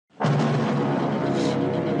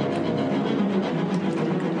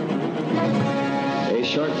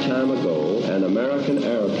short time ago, an American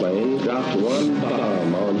airplane dropped one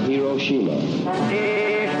bomb on Hiroshima.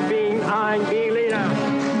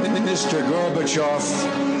 Mr. Gorbachev,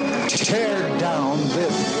 tear down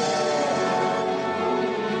this.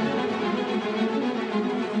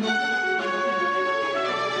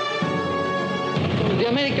 The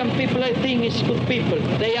American people, I think, is good people.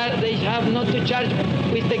 They have not to charge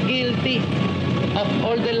with the guilty of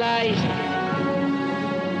all the lies.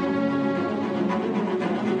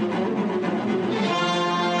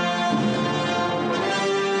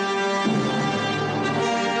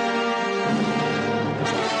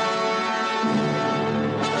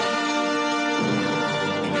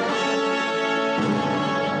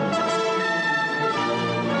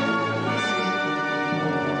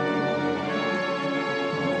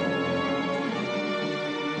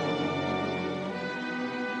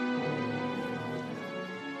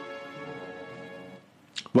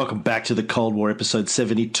 Welcome back to the Cold War, episode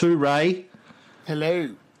 72, Ray.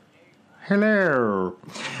 Hello. Hello.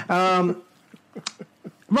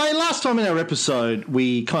 Ray, last time in our episode,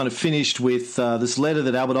 we kind of finished with this letter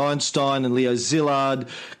that Albert Einstein and Leo Szilard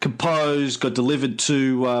composed, got delivered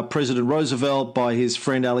to President Roosevelt by his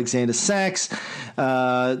friend Alexander Sachs,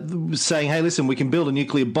 saying, hey, listen, we can build a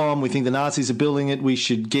nuclear bomb. We think the Nazis are building it. We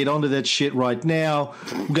should get onto that shit right now.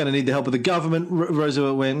 We're going to need the help of the government.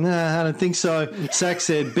 Roosevelt went, nah, I don't think so. Sachs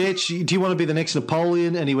said, bitch, do you want to be the next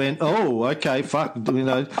Napoleon? And he went, oh, okay, fuck. You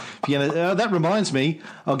know, if you're gonna, that reminds me,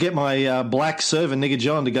 I'll get my black servant, Nigger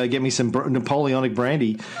John, to go get me some Napoleonic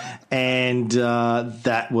brandy. And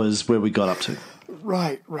that was where we got up to.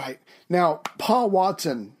 Right. Now, Paul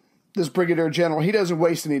Watson, this Brigadier General, he doesn't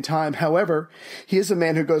waste any time. However, he is a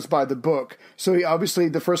man who goes by the book. So obviously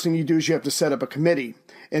the first thing you do is you have to set up a committee.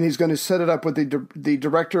 And he's going to set it up with the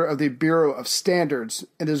director of the Bureau of Standards.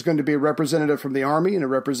 And there's going to be a representative from the Army and a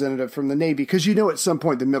representative from the Navy. Because you know at some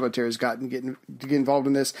point the military has gotten to get involved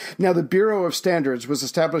in this. Now, the Bureau of Standards was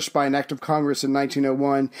established by an act of Congress in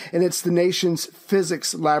 1901. And it's the nation's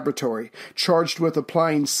physics laboratory, charged with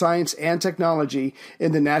applying science and technology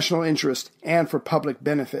in the national interest and for public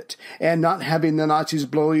benefit. And not having the Nazis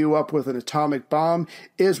blow you up with an atomic bomb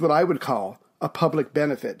is what I would call a public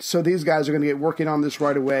benefit. So these guys are going to get working on this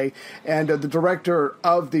right away. And the director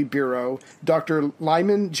of the Bureau, Dr.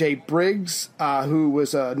 Lyman J. Briggs, who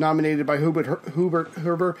was nominated by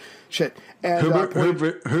Hubert. Shit. And, Let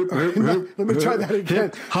me try that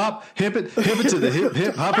again. Hip it to the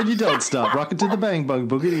hip, hop and you don't stop. Rock it to the bang bang,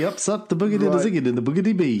 boogity ups up, the boogity the ziggity and the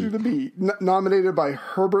boogity bee. The bee. Nominated by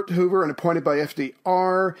Herbert Hoover and appointed by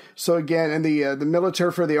FDR. So again, and the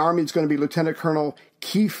military for the Army is going to be Lieutenant Colonel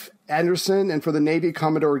Keith Anderson, and for the Navy,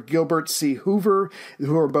 Commodore Gilbert C. Hoover,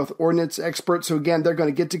 who are both ordnance experts. So again, they're going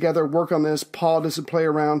to get together, work on this. Paul doesn't play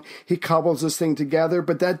around. He cobbles this thing together,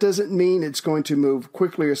 but that doesn't mean it's going to move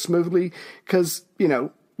quickly or smoothly because, you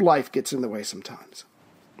know, life gets in the way sometimes.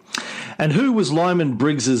 And who was Lyman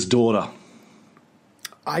Briggs's daughter?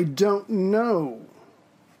 I don't know.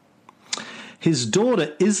 His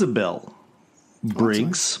daughter, Isabel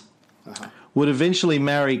Briggs, would eventually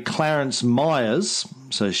marry Clarence Myers,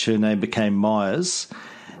 so her name became Myers.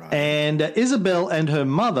 Right. And Isabel and her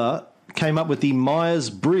mother came up with the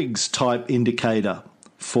Myers-Briggs type indicator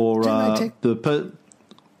for It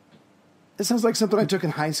sounds like something I took in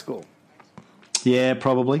high school. Yeah,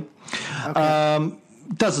 probably. Okay.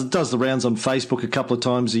 Does the rounds on Facebook a couple of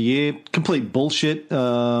times a year. Complete bullshit,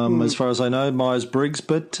 as far as I know, Myers-Briggs,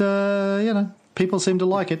 but, you know, people seem to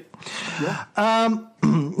like it. Yeah.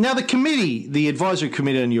 Now, the Advisory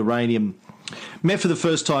Committee on Uranium, met for the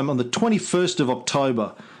first time on the 21st of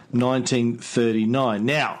October, 1939.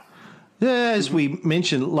 Now, as we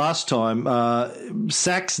mentioned last time,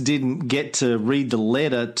 Sachs didn't get to read the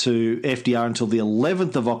letter to FDR until the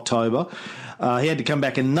 11th of October. He had to come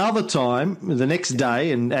back another time the next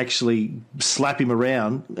day and actually slap him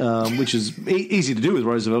around, which is easy to do with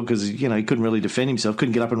Roosevelt because, you know, he couldn't really defend himself,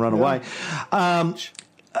 couldn't get up and run away.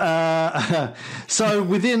 So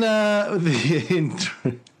within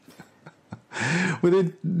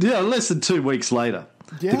less than 2 weeks later,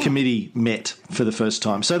 the committee met for the first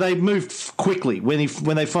time. So they moved quickly. When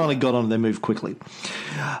they finally got on, they moved quickly.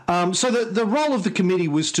 So the role of the committee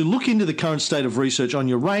was to look into the current state of research on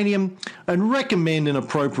uranium and recommend an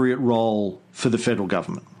appropriate role for the federal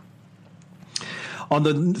government. On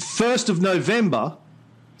the 1st of November...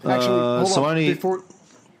 Actually, hold on. Before...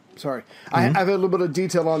 Sorry. Mm-hmm. I have a little bit of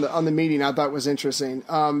detail on the meeting I thought was interesting.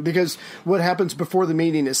 Because what happens before the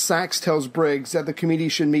meeting is Sachs tells Briggs that the committee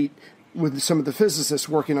should meet with some of the physicists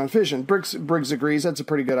working on fission. Briggs agrees. That's a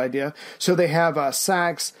pretty good idea. So they have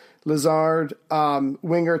Sachs, Lazard,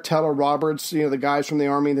 Winger, Teller, Roberts, you know, the guys from the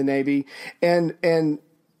Army and the Navy. And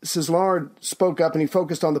Szilard spoke up and he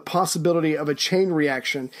focused on the possibility of a chain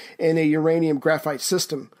reaction in a uranium graphite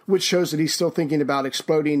system, which shows that he's still thinking about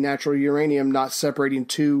exploding natural uranium, not separating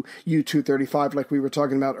to U-235 like we were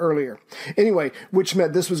talking about earlier. Anyway, which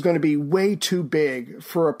meant this was going to be way too big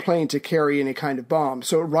for a plane to carry any kind of bomb.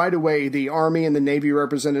 So right away, the Army and the Navy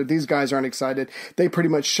representative, these guys aren't excited. They pretty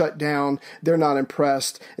much shut down. They're not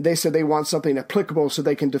impressed. They said they want something applicable so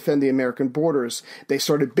they can defend the American borders. They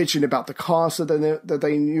started bitching about the cost that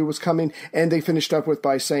they knew was coming, and they finished up with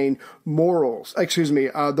by saying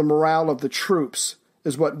the morale of the troops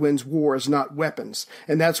is what wins wars, not weapons.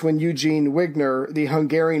 And that's when Eugene Wigner, the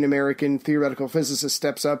Hungarian-American theoretical physicist,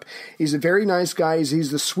 steps up. He's a very nice guy. He's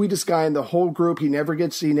the sweetest guy in the whole group. He never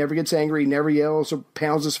gets angry. He never yells or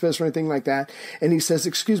pounds his fist or anything like that. And he says,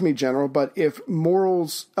 "Excuse me, General, but if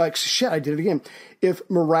if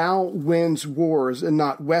morale wins wars and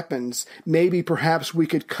not weapons, maybe perhaps we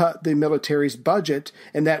could cut the military's budget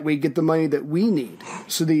and that way get the money that we need."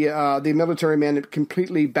 So the military man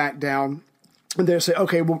completely backed down. And they say,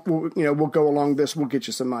 okay, we'll go along this. We'll get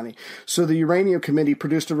you some money. So the Uranium Committee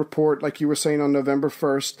produced a report, like you were saying, on November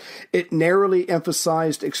 1st. It narrowly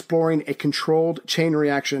emphasized exploring a controlled chain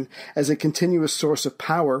reaction as a continuous source of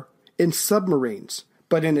power in submarines.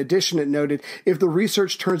 But in addition, it noted, if the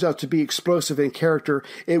research turns out to be explosive in character,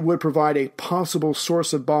 it would provide a possible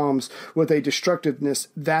source of bombs with a destructiveness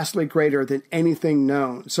vastly greater than anything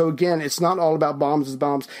known. So again, it's not all about bombs as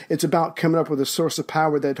bombs. It's about coming up with a source of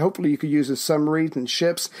power that hopefully you could use in submarines and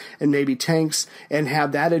ships and maybe tanks and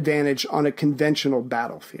have that advantage on a conventional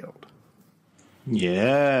battlefield.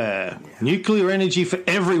 Yeah. Nuclear energy for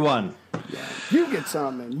everyone. Yeah. You get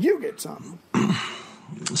some and you get some.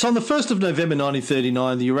 So on the 1st of November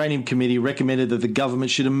 1939, the Uranium Committee recommended that the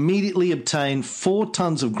government should immediately obtain 4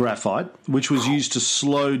 tons of graphite, which was used to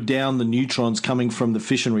slow down the neutrons coming from the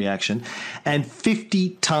fission reaction, and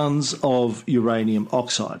 50 tons of uranium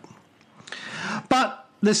oxide. But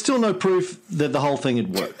there's still no proof that the whole thing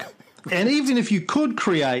would work. And even if you could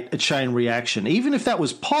create a chain reaction, even if that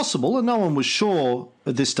was possible, and no one was sure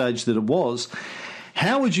at this stage that it was,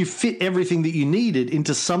 how would you fit everything that you needed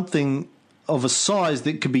into something of a size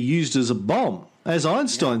that could be used as a bomb? As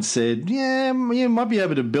Einstein said, you might be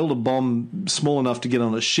able to build a bomb small enough to get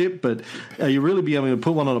on a ship, but you really be able to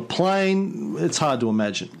put one on a plane? It's hard to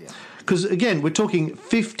imagine. Because, again, we're talking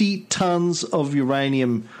 50 tons of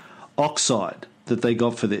uranium oxide that they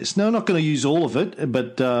got for this. Now, I'm not going to use all of it,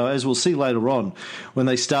 but as we'll see later on, when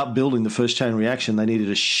they start building the first chain reaction, they needed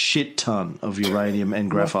a shit ton of uranium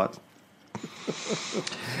and graphite.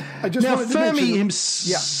 Go ahead.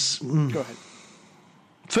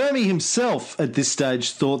 Fermi himself at this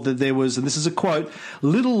stage thought that there was, and this is a quote,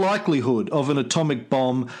 little likelihood of an atomic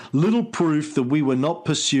bomb, little proof that we were not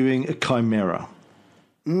pursuing a chimera.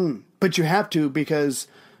 But you have to, because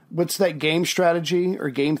what's that game strategy or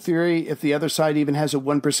game theory? If the other side even has a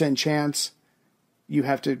 1% chance, you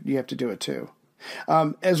have to do it too.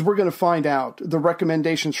 As we're going to find out, the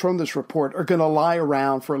recommendations from this report are going to lie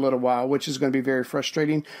around for a little while, which is going to be very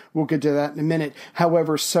frustrating. We'll get to that in a minute.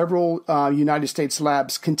 However, several United States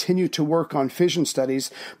labs continue to work on fission studies,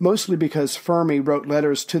 mostly because Fermi wrote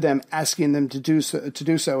letters to them asking them to do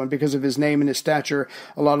so, and because of his name and his stature,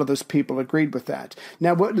 a lot of those people agreed with that.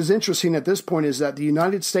 Now, what is interesting at this point is that the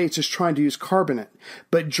United States is trying to use carbonate,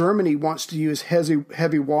 but Germany wants to use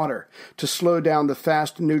heavy water to slow down the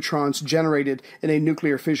fast neutrons generated in a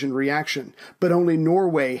nuclear fission reaction. But only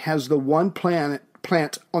Norway has the one plant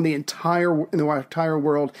in the entire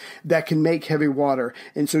world that can make heavy water.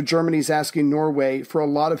 And so Germany's asking Norway for a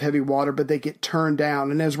lot of heavy water, but they get turned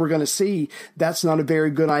down. And as we're going to see, that's not a very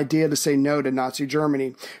good idea to say no to Nazi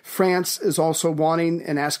Germany. France is also wanting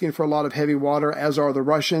and asking for a lot of heavy water, as are the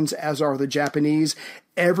Russians, as are the Japanese.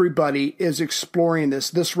 Everybody is exploring this.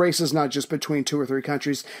 This race is not just between 2 or 3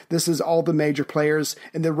 countries. This is all the major players,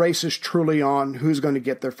 and the race is truly on who's going to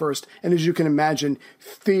get there first. And as you can imagine,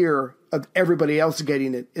 fear of everybody else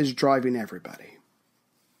getting it is driving everybody.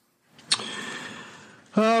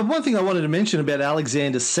 One thing I wanted to mention about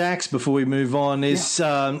Alexander Sachs before we move on is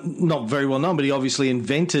not very well known, but he obviously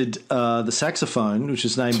invented the saxophone, which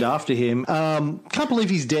is named after him. Can't believe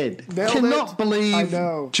he's dead. Cannot believe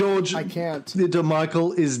George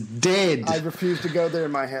DeMichael is dead. I refuse to go there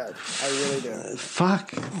in my head. I really do.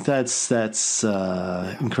 Fuck, that's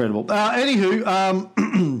incredible.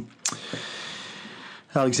 Anywho,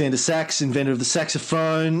 Alexander Sachs, inventor of the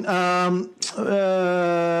saxophone.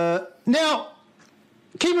 Now,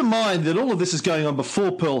 keep in mind that all of this is going on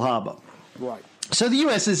before Pearl Harbor. Right. So the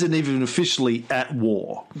US isn't even officially at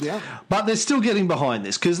war. Yeah. But they're still getting behind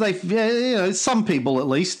this because some people at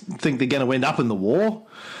least think they're going to end up in the war.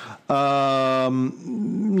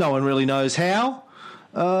 No one really knows how.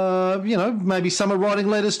 Maybe some are writing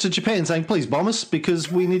letters to Japan saying, please bomb us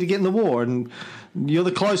because we need to get in the war and you're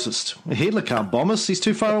the closest. Hitler can't bomb us. He's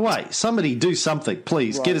too far away. Somebody do something,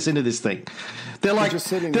 please. Right. Get us into this thing. They're like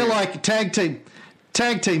tag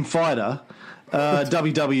team fighter,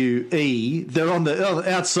 WWE. They're on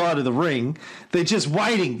the outside of the ring. They're just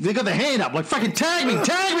waiting. They've got their hand up like, fucking tag me,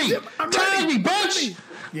 bitch.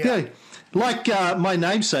 Yeah. Like my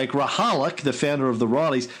namesake, Rahalik, the founder of the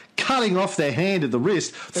Rileys, cutting off their hand at the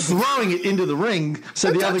wrist, throwing it into the ring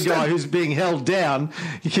so the other guy who's being held down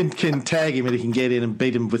can tag him and he can get in and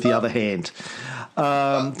beat him with the other hand.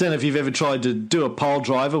 Don't know if you've ever tried to do a pole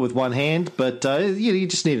driver with one hand, but you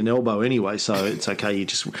just need an elbow anyway, so it's okay. You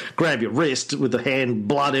just grab your wrist with the hand,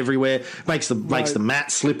 blood everywhere, makes the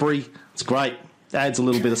mat slippery. It's great. Adds a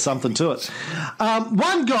little bit of something to it.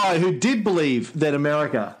 One guy who did believe that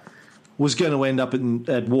America was going to end up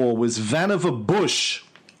at war was Vannevar Bush,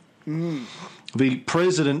 the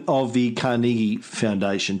president of the Carnegie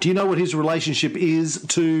Foundation. Do you know what his relationship is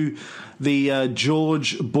to the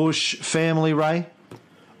George Bush family, Ray?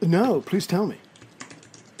 No, please tell me.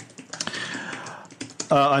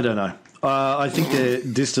 I don't know. I think they're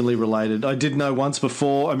distantly related. I did know once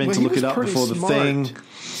before. I meant to look it up before the thing.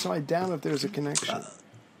 So I doubt if there's a connection.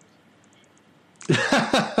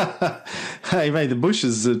 Hey, mate, the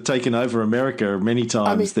Bushes have taken over America many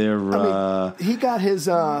times. He got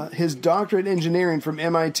his doctorate in engineering from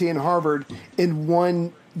MIT and Harvard in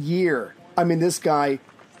 1 year. I mean, this guy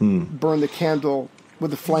burned the candle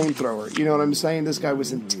with a flamethrower. You know what I'm saying? This guy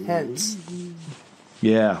was intense.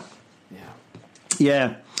 Yeah.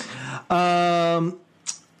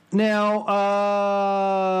 Now,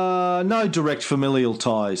 no direct familial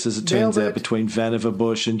ties, as it turns out, between Vannevar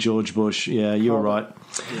Bush and George Bush. Yeah, you were right.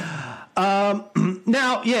 Yeah.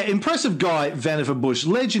 Impressive guy, Vannevar Bush,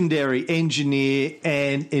 legendary engineer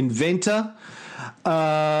and inventor.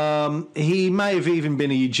 He may have even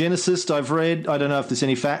been a eugenicist, I've read. I don't know if there's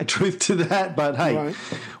any truth to that, but hey,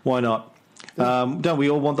 why not? Don't we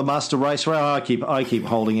all want the master race? Well, I keep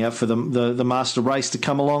holding out for the master race to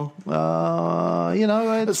come along.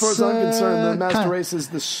 As far as I'm concerned, the master race is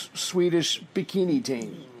the Swedish bikini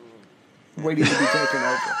team waiting to be taken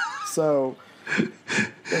over. So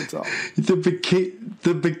that's all. The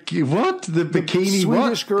bikini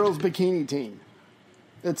Swedish girls bikini team.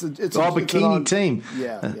 It's bikini team.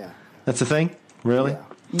 Yeah. That's a thing, really. Yeah.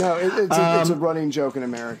 No, it's a running joke in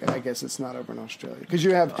America. I guess it's not over in Australia because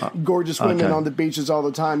you have gorgeous women on the beaches all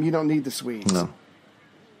the time. You don't need the Swedes.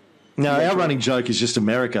 No, our running joke is just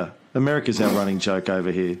America. America's our running joke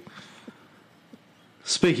over here.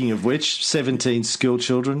 Speaking of which, 17 school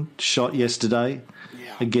children shot yesterday.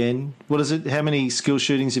 Yeah. Again, what is it? How many school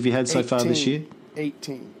shootings have you had so far this year?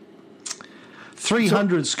 18.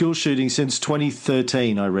 300 school shootings since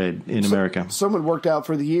 2013, I read, in America. Someone worked out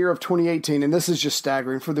for the year of 2018, and this is just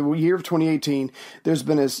staggering. For the year of 2018, there's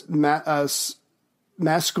been a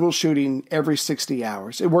mass school shooting every 60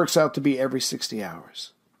 hours. It works out to be every 60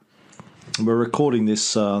 hours. We're recording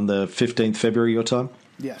this on the 15th February, your time?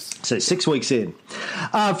 Yes. So 6 weeks in.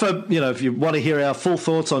 If you want to hear our full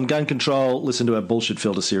thoughts on gun control, listen to our Bullshit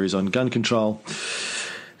Filter series on gun control.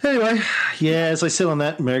 Anyway, as I said on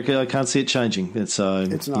that, America, I can't see it changing. It's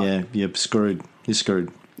not. Yeah, you're screwed. You're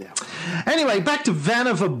screwed. Yeah. Anyway, back to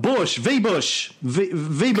Vannevar Bush, V-Bush,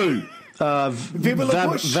 V-Boo.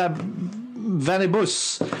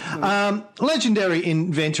 Vannevar legendary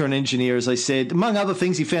inventor and engineer, as I said. Among other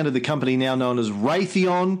things, he founded the company now known as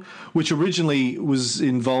Raytheon, which originally was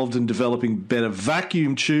involved in developing better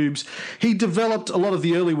vacuum tubes. He developed a lot of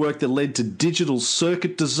the early work that led to digital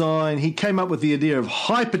circuit design. He came up with the idea of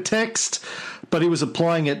hypertext, but he was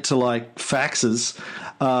applying it to like faxes.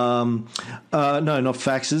 No, not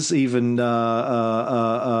faxes. Even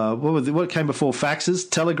what came before faxes?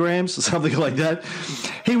 Telegrams, or something like that.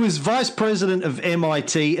 He was vice president of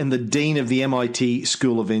MIT and the dean of the MIT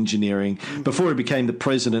School of Engineering before he became the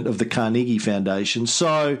president of the Carnegie Foundation.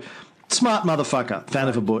 So, smart motherfucker,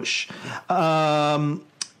 Vannevar Bush. And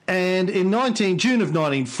in June of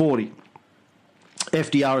 1940,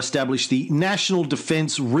 FDR established the National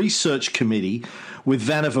Defense Research Committee with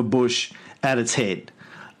Vannevar Bush at its head.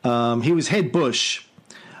 He was Head Bush.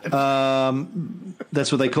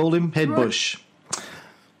 That's what they called him, Head Bush.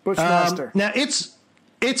 Bushmaster. Now,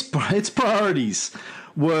 its priorities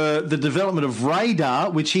were the development of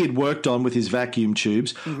radar, which he had worked on with his vacuum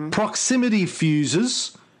tubes, proximity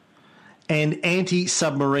fuses, and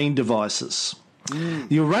anti-submarine devices. The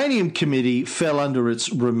Uranium Committee fell under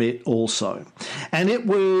its remit also. And it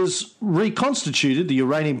was reconstituted, the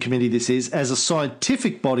Uranium Committee this is, as a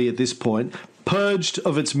scientific body at this point, purged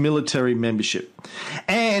of its military membership.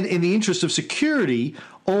 And in the interest of security,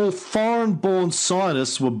 all foreign-born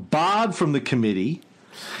scientists were barred from the committee,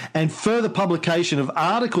 and further publication of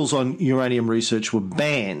articles on uranium research were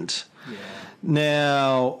banned. Yeah.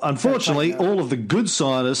 Now, unfortunately, all of the good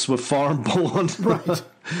scientists were foreign-born.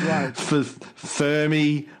 Right. For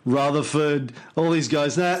Fermi, Rutherford, all these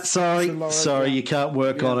guys. Sorry, you can't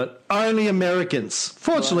work on it. Only Americans.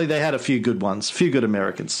 Fortunately, they had a few good ones, a few good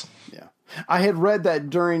Americans. I had read that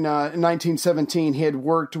during 1917 he had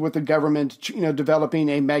worked with the government, developing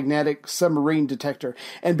a magnetic submarine detector.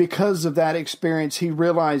 And because of that experience, he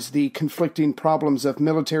realized the conflicting problems of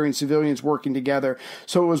military and civilians working together.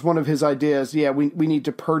 So it was one of his ideas, we need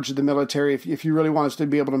to purge the military if you really want us to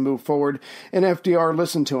be able to move forward. And FDR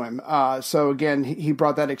listened to him. So again, he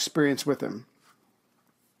brought that experience with him.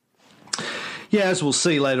 Yeah, as we'll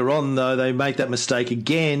see later on, though, they make that mistake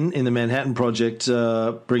again in the Manhattan Project,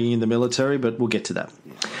 bringing in the military, but we'll get to that.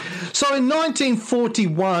 So in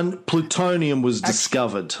 1941, plutonium was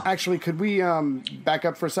discovered. Actually, could we back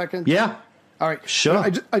up for a second? Yeah. All right. Sure.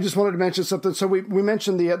 I just wanted to mention something. So we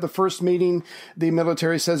mentioned the first meeting, the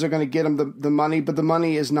military says they're going to get them the money, but the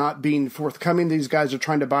money is not being forthcoming. These guys are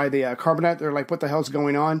trying to buy the carbonate. They're like, what the hell's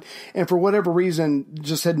going on? And for whatever reason,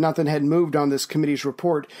 just said nothing had moved on this committee's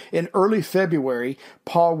report. In early February,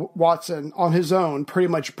 Paul Watson, on his own, pretty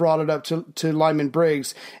much brought it up to Lyman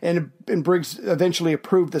Briggs, and Briggs eventually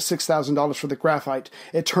approved the $6,000 for the graphite.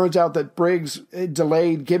 It turns out that Briggs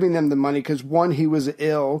delayed giving them the money because, one, he was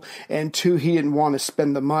ill, and two, he didn't want to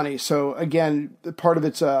spend the money. So again, part of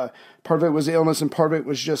it was illness, and part of it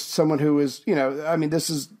was just someone who was, this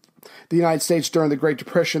is the United States during the Great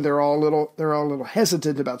Depression. They're all a little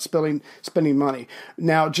hesitant about spending money.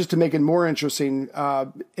 Now, just to make it more interesting,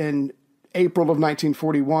 in April of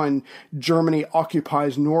 1941, Germany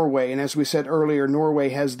occupies Norway. And as we said earlier, Norway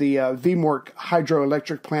has the Vemork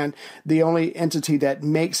hydroelectric plant, the only entity that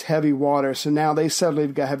makes heavy water. So now they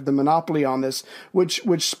suddenly have the monopoly on this, which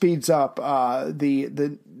speeds up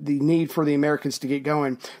the need for the Americans to get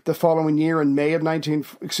going. The following year, in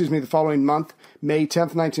the following month, May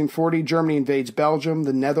 10th, 1940, Germany invades Belgium,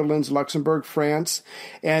 the Netherlands, Luxembourg, France,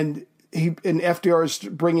 and FDR is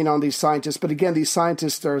bringing on these scientists. But again, these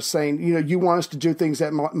scientists are saying, you want us to do things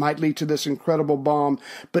that might lead to this incredible bomb.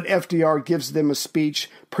 But FDR gives them a speech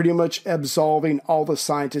pretty much absolving all the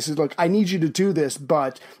scientists. He's like, I need you to do this,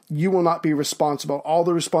 but you will not be responsible. All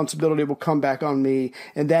the responsibility will come back on me.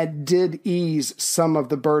 And that did ease some of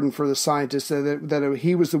the burden for the scientists, that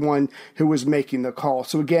he was the one who was making the call.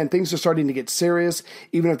 So again, things are starting to get serious.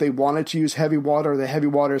 Even if they wanted to use heavy water, the heavy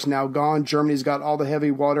water is now gone. Germany's got all the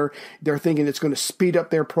heavy water. They're thinking it's going to speed up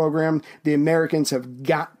their program. The Americans have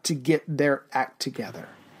got to get their act together.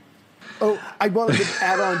 Oh, I wanted to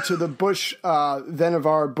add on to the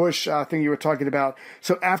Vannevar Bush thing you were talking about.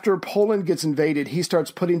 So after Poland gets invaded, he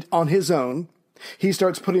starts putting on his own. He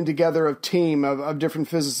starts putting together a team of different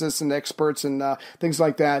physicists and experts and things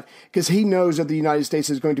like that, because he knows that the United States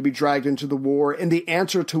is going to be dragged into the war, and the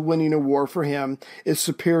answer to winning a war for him is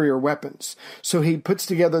superior weapons. So he puts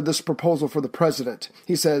together this proposal for the president.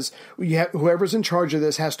 He says, whoever's in charge of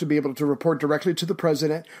this has to be able to report directly to the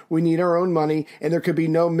president. We need our own money, and there could be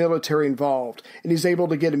no military involved. And he's able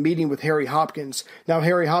to get a meeting with Harry Hopkins. Now,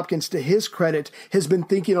 Harry Hopkins, to his credit, has been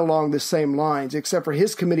thinking along the same lines, except for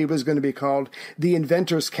his committee was going to be called the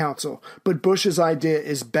Inventors Council. But Bush's idea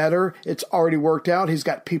is better. It's already worked out. He's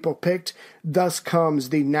got people picked. Thus comes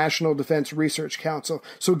the National Defense Research Council.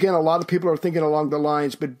 So again, a lot of people are thinking along the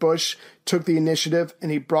lines, but Bush took the initiative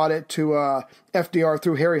and he brought it to FDR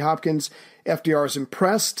through Harry Hopkins. FDR is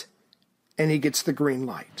impressed and he gets the green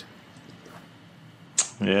light.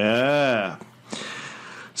 Yeah.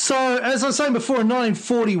 So, as I was saying before, in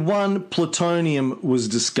 1941, plutonium was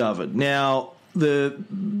discovered. Now, the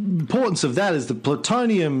importance of that is the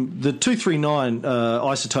plutonium, the 239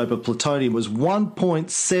 isotope of plutonium was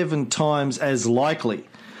 1.7 times as likely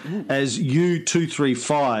as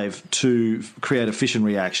U-235 to create a fission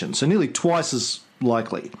reaction. So nearly twice as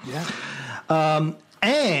likely. Yeah.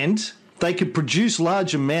 And they could produce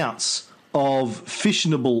large amounts of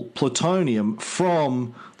fissionable plutonium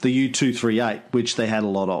from the U-238, which they had a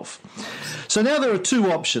lot of. So now there are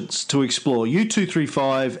two options to explore,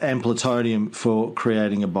 U-235 and plutonium for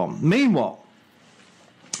creating a bomb. Meanwhile,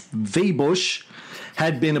 V. Bush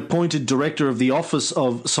had been appointed director of the Office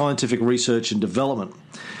of Scientific Research and Development.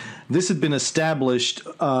 This had been established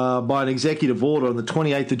by an executive order on the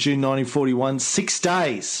 28th of June 1941, 6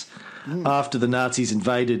 days after the Nazis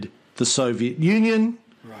invaded the Soviet Union,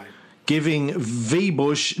 giving V.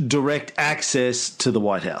 Bush direct access to the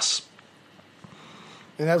White House.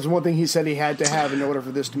 And that was one thing he said he had to have in order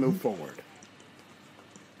for this to move forward.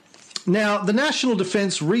 Now, the National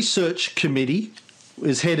Defence Research Committee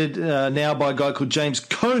is headed now by a guy called James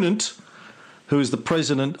Conant, who is the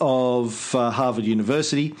president of Harvard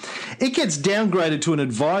University. It gets downgraded to an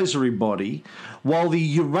advisory body, while the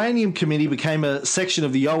Uranium Committee became a section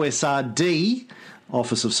of the OSRD,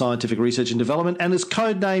 Office of Scientific Research and Development, and is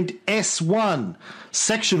codenamed S1,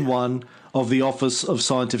 Section 1 of the Office of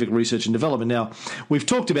Scientific Research and Development. Now, we've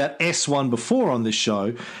talked about S1 before on this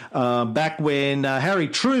show, back when Harry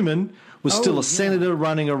Truman was still a senator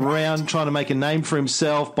running around trying to make a name for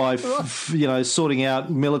himself by, sorting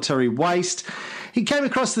out military waste. He came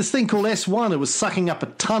across this thing called S1. It was sucking up a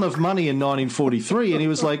ton of money in 1943, and he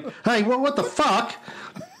was like, hey, what the fuck?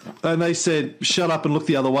 And they said, shut up and look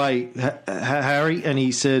the other way, Harry. And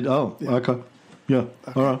he said, oh, okay. Yeah,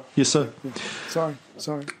 okay. All right. Yes, sir. Yeah.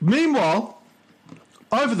 Sorry. Meanwhile,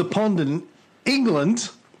 over the pond in England,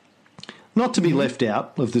 not to be left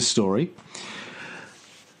out of this story,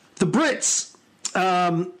 the Brits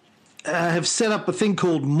have set up a thing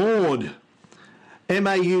called MAUD,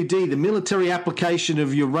 M-A-U-D, the Military Application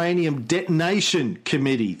of Uranium Detonation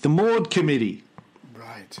Committee, the MAUD Committee.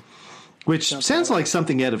 Right. Which sounds like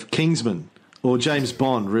something out of Kingsman or James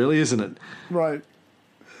Bond, really, isn't it? Right.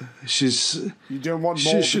 You don't want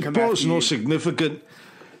MAUD to come after you.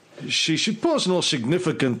 She should pose no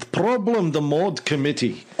significant problem, the MAUD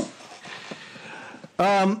Committee.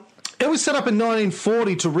 It was set up in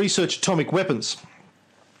 1940 to research atomic weapons,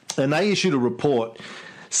 and they issued a report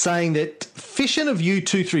saying that fission of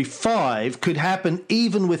U-235 could happen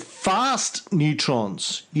even with fast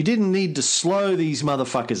neutrons. You didn't need to slow these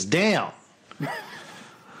motherfuckers down.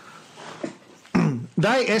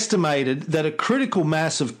 They estimated that a critical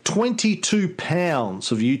mass of 22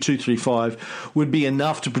 pounds of U-235 would be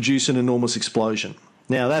enough to produce an enormous explosion.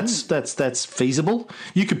 Now, that's feasible.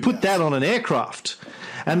 You could put that on an aircraft,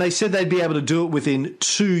 and they said they'd be able to do it within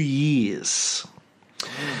 2 years.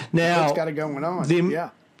 Now, that's got it going on.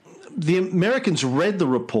 The Americans read the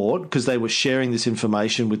report because they were sharing this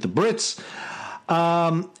information with the Brits,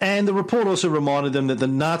 and the report also reminded them that the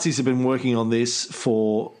Nazis have been working on this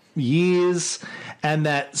for years, and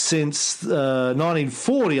that since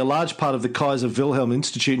 1940, a large part of the Kaiser Wilhelm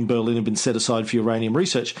Institute in Berlin had been set aside for uranium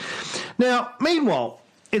research. Now, meanwhile,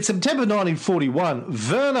 in September 1941,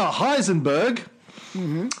 Werner Heisenberg,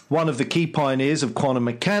 one of the key pioneers of quantum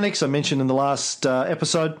mechanics I mentioned in the last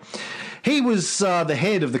episode, he was the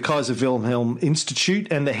head of the Kaiser Wilhelm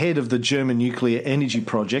Institute and the head of the German Nuclear Energy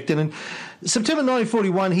Project. And in September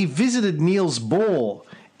 1941, he visited Niels Bohr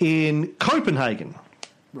in Copenhagen.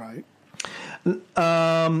 Right.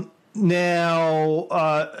 Now,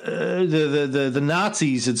 the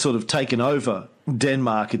Nazis had sort of taken over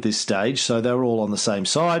Denmark at this stage, so they were all on the same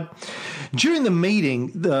side. During the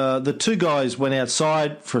meeting, the two guys went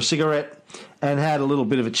outside for a cigarette and had a little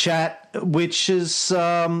bit of a chat, which has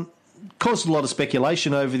caused a lot of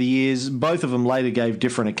speculation over the years. Both of them later gave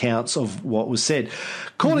different accounts of what was said.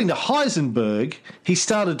 According to Heisenberg, he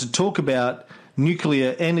started to talk about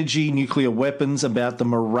nuclear energy, nuclear weapons, about the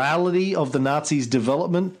morality of the Nazis'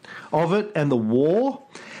 development of it and the war.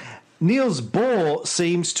 Niels Bohr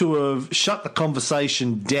seems to have shut the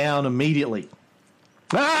conversation down immediately.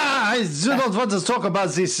 I do not want to talk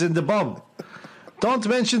about this in the bomb. Don't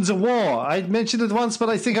mention the war. I mentioned it once, but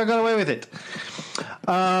I think I got away with it.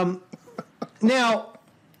 Now,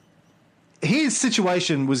 his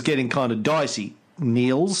situation was getting kind of dicey,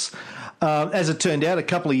 Niels. As it turned out, a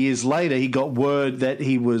couple of years later, he got word that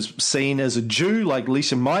he was seen as a Jew, like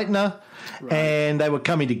Lisa Meitner, and they were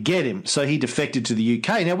coming to get him. So he defected to the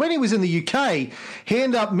UK. Now, when he was in the UK, he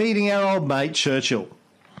ended up meeting our old mate Churchill.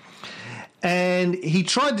 And he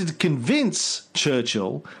tried to convince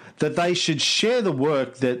Churchill that they should share the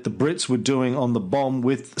work that the Brits were doing on the bomb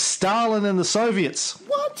with Stalin and the Soviets.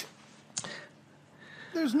 What?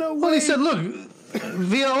 There's no way. Well, he said, look,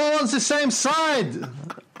 we are all on the same side.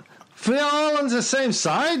 We are all on the same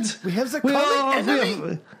side. We have the common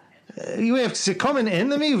enemy. We have the common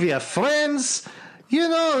enemy. We are friends. You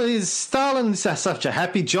know, Stalin is such a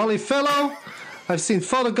happy, jolly fellow. I've seen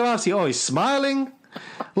photographs. He's always smiling,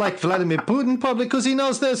 like Vladimir Putin, probably because he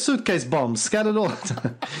knows there's suitcase bombs scattered all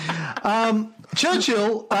the time.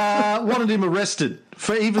 Churchill wanted him arrested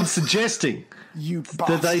for even suggesting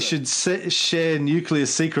that they should share nuclear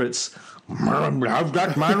secrets. I've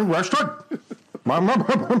got mine arrested.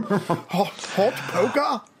 Hot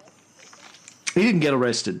poker? He didn't get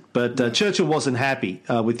arrested, but Churchill wasn't happy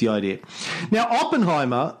with the idea. Now,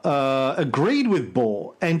 Oppenheimer agreed with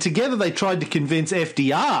Bohr, and together they tried to convince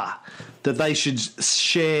FDR that they should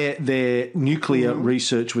share their nuclear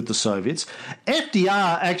research with the Soviets.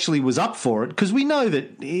 FDR actually was up for it because we know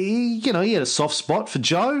that he had a soft spot for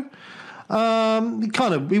Joe.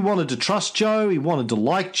 He wanted to trust Joe. He wanted to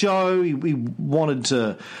like Joe. He wanted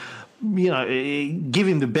to, give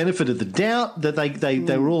him the benefit of the doubt that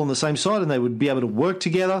they were all on the same side and they would be able to work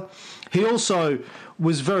together. He also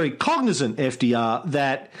was very cognizant, FDR,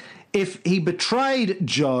 that if he betrayed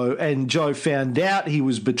Joe and Joe found out he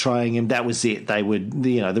was betraying him, that was it. They would,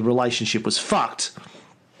 the relationship was fucked.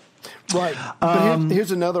 Right. But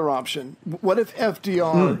here's another option. What if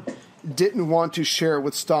FDR didn't want to share it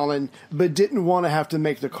with Stalin, but didn't want to have to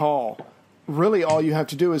make the call? Really, all you have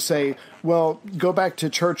to do is say, well, go back to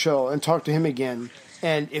Churchill and talk to him again.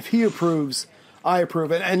 And if he approves, I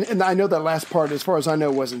approve. And I know that last part, as far as I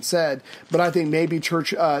know, wasn't said. But I think maybe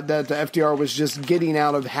that the FDR was just getting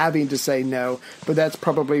out of having to say no. But that's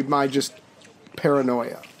probably my just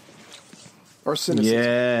paranoia or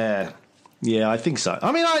cynicism. Yeah, I think so.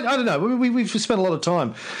 I mean, I don't know. We've spent a lot of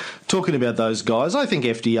time talking about those guys. I think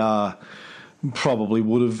FDR probably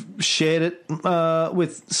would have shared it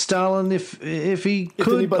with Stalin if he could. If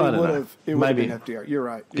anybody would have, it would maybe have been FDR. You're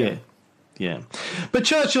right. Yeah. But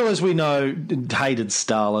Churchill, as we know, hated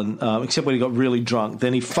Stalin, except when he got really drunk.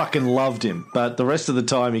 Then he fucking loved him. But the rest of the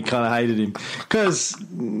time, he kind of hated him. Because,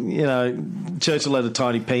 Churchill had a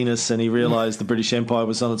tiny penis and he realised the British Empire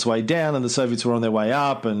was on its way down and the Soviets were on their way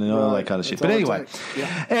up and all that kind of shit. But anyway,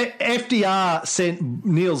 FDR sent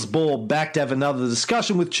Niels Bohr back to have another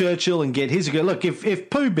discussion with Churchill and get his... Look, if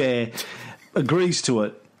Pooh Bear agrees to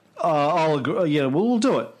it, I'll agree. We'll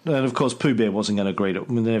do it. And of course, Pooh Bear wasn't going to agree to it.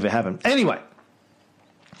 It never happened. Anyway,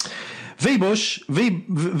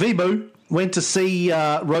 Vibu went to see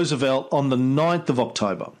Roosevelt on the 9th of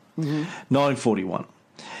October, 1941.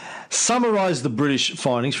 Summarised the British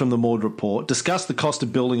findings from the Maud report, discussed the cost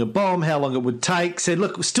of building a bomb, how long it would take, said,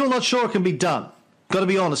 look, we're still not sure it can be done. Got to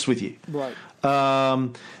be honest with you. Right.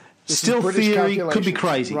 Still theory, could be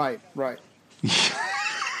crazy. Right.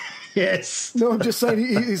 Yes. No, I'm just saying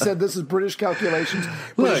he said this is British calculations,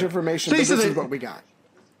 British information, but this is what we got.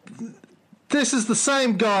 This is the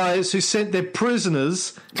same guys who sent their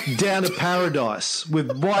prisoners down to paradise with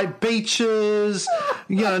white beaches,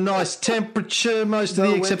 nice temperature, most of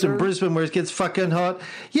the except in Brisbane where it gets fucking hot.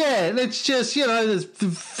 Yeah, it's just, there's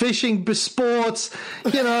fishing sports,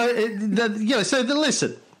 so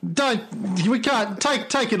listen, we can't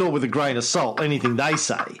take it all with a grain of salt, anything they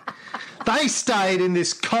say. They stayed in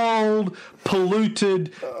this cold,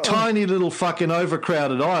 polluted, tiny little fucking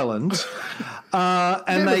overcrowded island,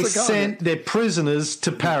 and they sent their prisoners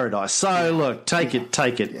to paradise. So, look, take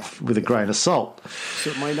it with a grain of salt.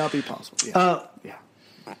 So it might not be possible.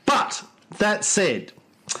 But, that said,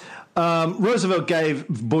 Roosevelt gave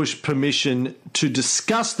Bush permission to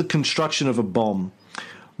discuss the construction of a bomb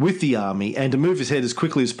with the army and to move his head as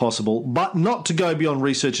quickly as possible, but not to go beyond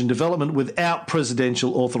research and development without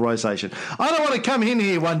presidential authorization. I don't want to come in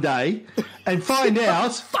here one day and find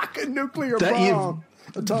out fucking nuclear bomb.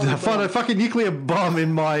 Find a fucking nuclear bomb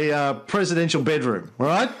in my presidential bedroom,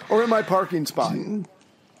 right? Or in my parking spot.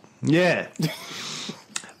 Yeah.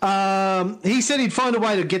 He said he'd find a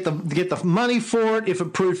way to get the money for it if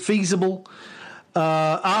it proved feasible.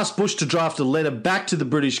 Asked Bush to draft a letter back to the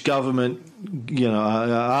British government,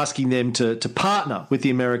 asking them to partner with the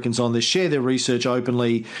Americans on this, share their research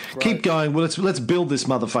openly, keep going. Well, let's build this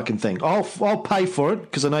motherfucking thing. I'll pay for it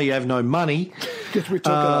because I know you have no money. Because we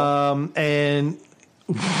took it off. And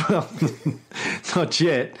well, not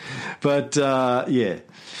yet, but yeah.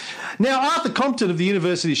 Now, Arthur Compton of the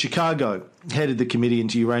University of Chicago headed the committee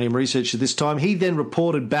into uranium research at this time. He then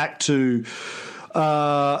reported back to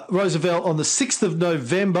Roosevelt on the 6th of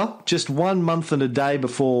November, just 1 month and a day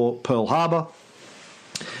before Pearl Harbor.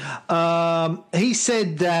 He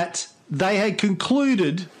said that they had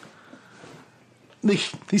concluded,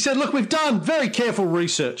 he said, look, we've done very careful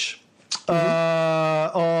research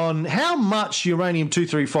on how much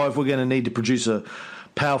uranium-235 we're going to need to produce a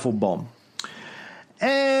powerful bomb.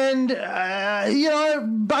 And,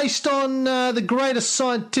 based on the greatest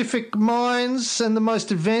scientific minds and the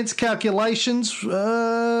most advanced calculations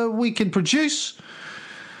we can produce,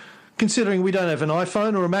 considering we don't have an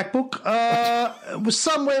iPhone or a MacBook, was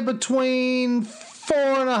somewhere between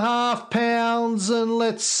 4.5 pounds and,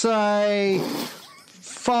 let's say,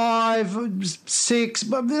 5, 6,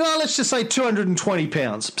 let's just say 220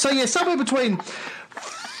 pounds. So, yeah, somewhere between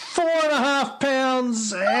 4.5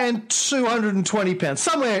 pounds and 220 pounds,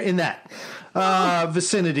 somewhere in that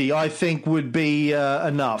vicinity, I think would be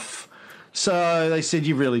enough. So they said,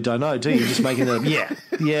 you really don't know, do you? You're just making that up.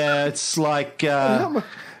 Yeah, it's like... How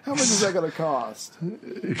much is that going to cost?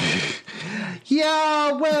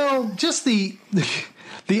 Yeah, well, just the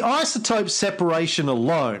the isotope separation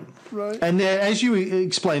alone. Right. And as you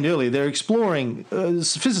explained earlier, they're exploring,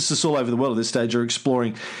 physicists all over the world at this stage are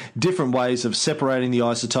exploring different ways of separating the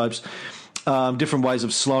isotopes, different ways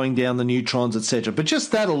of slowing down the neutrons, etc. But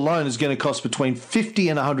just that alone is going to cost between $50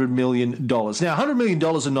 and $100 million. Now, $100 million in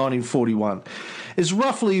 1941 is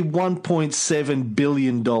roughly $1.7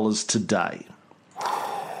 billion today.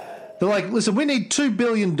 They're like, listen, we need $2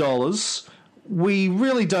 billion. We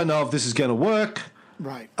really don't know if this is going to work.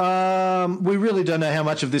 Right. We really don't know how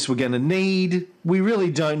much of this we're going to need. We really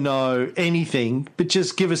don't know anything, but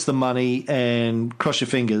just give us the money and cross your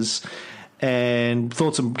fingers and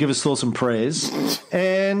give us thoughts and prayers,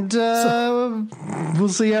 and we'll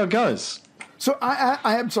see how it goes. So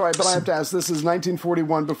I'm sorry, but I have to ask. This is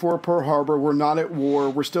 1941, before Pearl Harbor. We're not at war.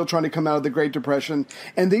 We're still trying to come out of the Great Depression.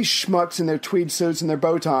 And these schmucks in their tweed suits and their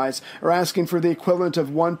bow ties are asking for the equivalent of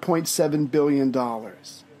 $1.7 billion.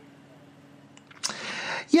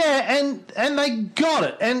 Yeah, and they got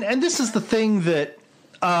it. And this is the thing that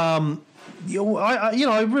I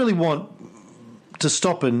really want to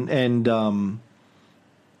stop and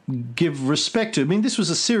give respect to. I mean, this was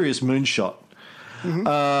a serious moonshot.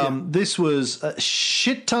 Mm-hmm. This was a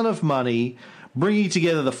shit ton of money, bringing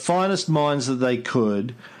together the finest minds that they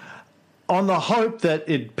could, on the hope that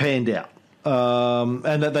it panned out.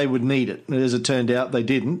 And that they would need it. As it turned out, they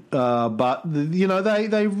didn't. But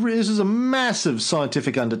this is a massive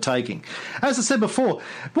scientific undertaking. As I said before,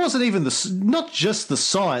 it wasn't even not just the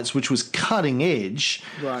science, which was cutting edge,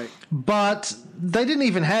 right? But they didn't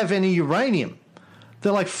even have any uranium.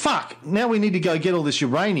 They're like, fuck, now we need to go get all this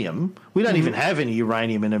uranium. We don't even have any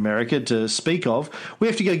uranium in America to speak of. We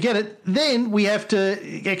have to go get it. Then we have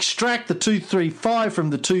to extract the 235 from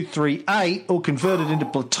the 238 or convert it into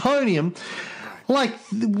plutonium. Like,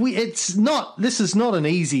 this is not an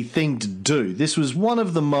easy thing to do. This was one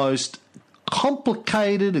of the most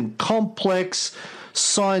complicated and complex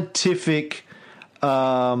scientific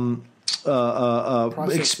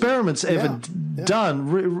experiments ever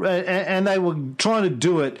done, and they were trying to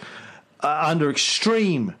do it under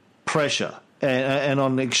extreme pressure and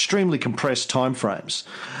on extremely compressed timeframes.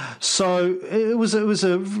 So it was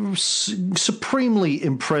a supremely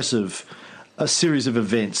impressive series of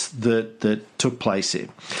events that took place here.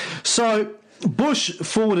 So Bush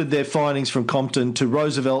forwarded their findings from Compton to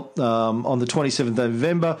Roosevelt on the 27th of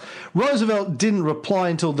November. Roosevelt didn't reply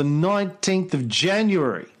until the 19th of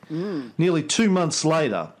January, nearly 2 months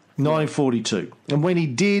later, 1942. And when he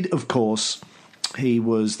did, of course, he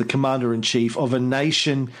was the commander-in-chief of a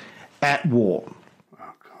nation at war.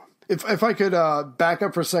 If I could back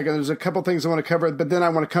up for a second, there's a couple things I want to cover, but then I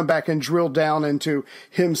want to come back and drill down into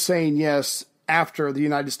him saying yes after the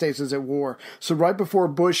United States is at war. So right before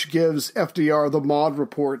Bush gives FDR the Maude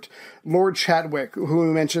report, Lord Chadwick, who we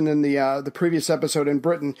mentioned in the previous episode in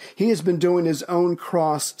Britain, he has been doing his own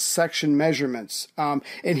cross-section measurements, and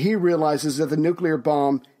he realizes that the nuclear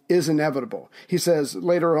bomb is inevitable. He says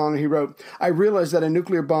later on, he wrote, "I realized that a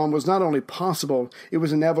nuclear bomb was not only possible, it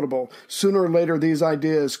was inevitable. Sooner or later, these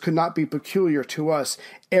ideas could not be peculiar to us.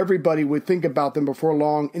 Everybody would think about them before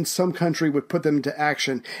long, and some country would put them into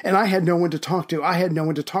action. And I had no one to talk to. I had no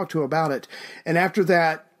one to talk to about it." And after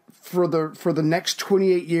that, for the next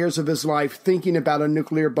 28 years of his life, thinking about a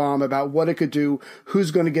nuclear bomb, about what it could do,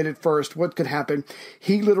 who's going to get it first, what could happen,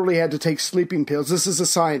 he literally had to take sleeping pills. This is a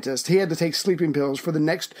scientist. He had to take sleeping pills for the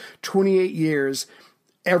next 28 years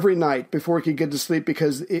every night before he could get to sleep,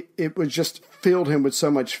 because it was just filled him with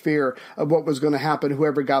so much fear of what was going to happen,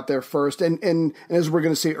 whoever got there first. And as we're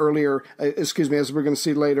going to see as we're going to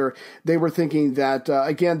see later, they were thinking that,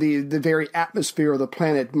 again, the very atmosphere of the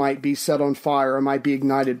planet might be set on fire or might be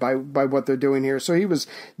ignited by what they're doing here. So he was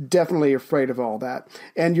definitely afraid of all that.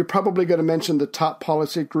 And you're probably going to mention the top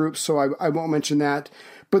policy groups, so I won't mention that.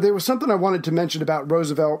 But there was something I wanted to mention about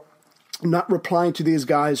Roosevelt not replying to these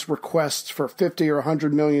guys' requests for $50 or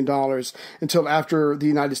 $100 million until after the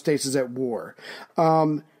United States is at war.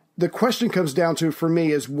 The question comes down to, for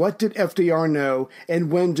me, is what did FDR know,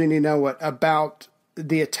 and when did he know it, about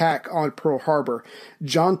the attack on Pearl Harbor?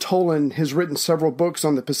 John Toland has written several books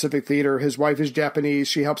on the Pacific Theater. His wife is Japanese.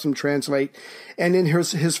 She helps him translate. And in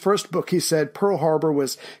his first book, he said Pearl Harbor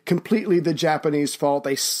was completely the Japanese fault.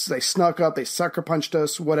 They snuck up, they sucker punched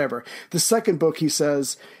us, whatever. The second book, he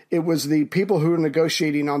says, it was the people who were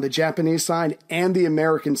negotiating on the Japanese side and the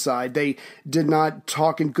American side. They did not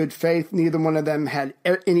talk in good faith. Neither one of them had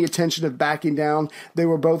any intention of backing down. They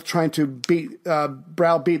were both trying to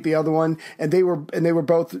browbeat the other one, and they were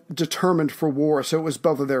both determined for war. So it was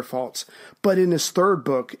both of their faults. But in his third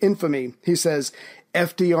book, Infamy, he says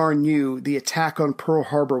FDR knew the attack on Pearl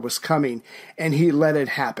Harbor was coming, and he let it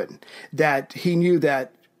happen. That he knew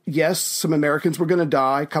that yes, some Americans were going to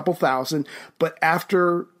die, a couple thousand, but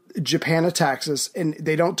after Japan attacks us and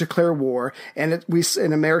they don't declare war, and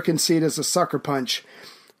Americans see it as a sucker punch,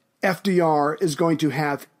 FDR is going to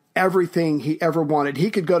have everything he ever wanted.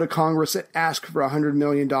 He could go to Congress and ask for $100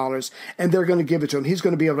 million, and they're going to give it to him. He's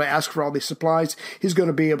going to be able to ask for all these supplies. He's going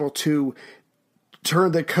to be able to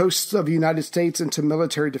turn the coasts of the United States into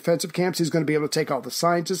military defensive camps. He's going to be able to take all the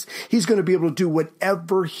scientists. He's going to be able to do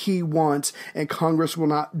whatever he wants, and Congress will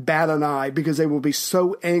not bat an eye because they will be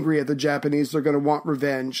so angry at the Japanese. They're going to want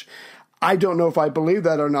revenge. I don't know if I believe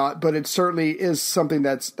that or not, but it certainly is something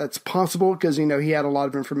that's possible because, he had a lot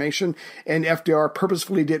of information, and FDR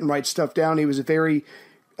purposefully didn't write stuff down. He was a very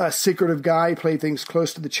secretive guy. He played things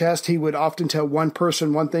close to the chest. He would often tell one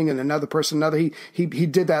person one thing and another person another. He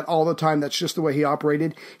did that all the time. That's just the way he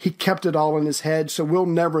operated. He kept it all in his head, so we'll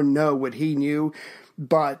never know what he knew.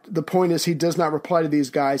 But the point is, he does not reply to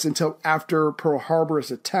these guys until after Pearl Harbor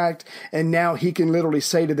is attacked, and now he can literally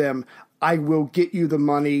say to them, I will get you the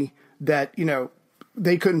money that,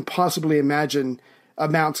 they couldn't possibly imagine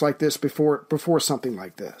amounts like this before something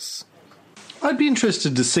like this. I'd be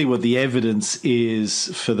interested to see what the evidence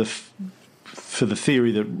is for the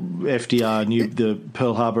theory that FDR knew the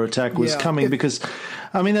Pearl Harbor attack was coming, because,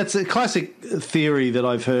 that's a classic theory that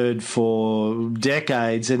I've heard for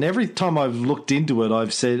decades, and every time I've looked into it,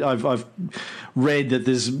 I've read that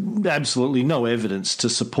there's absolutely no evidence to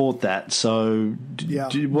support that. So,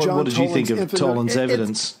 what did you think of Toland's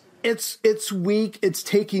evidence? It's weak. It's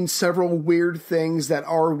taking several weird things that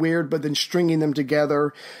are weird, but then stringing them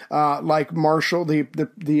together, like Marshall. The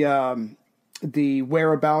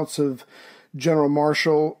whereabouts of General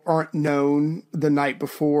Marshall aren't known the night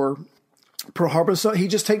before Pearl Harbor. So he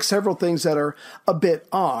just takes several things that are a bit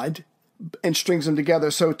odd and strings them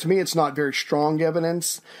together. So to me, it's not very strong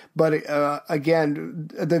evidence. But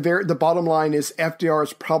again, the bottom line is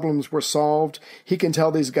FDR's problems were solved. He can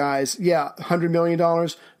tell these guys, $100 million,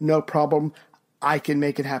 no problem. I can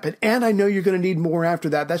make it happen. And I know you're going to need more after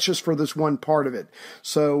that. That's just for this one part of it.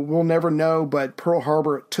 So we'll never know, but Pearl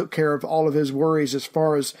Harbor took care of all of his worries as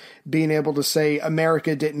far as being able to say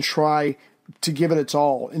America didn't try to give it its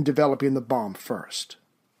all in developing the bomb first.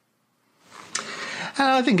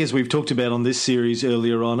 I think, as we've talked about on this series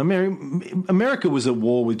earlier on, America was at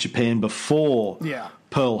war with Japan before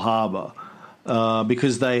Pearl Harbor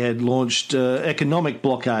because they had launched economic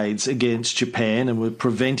blockades against Japan and were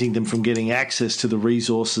preventing them from getting access to the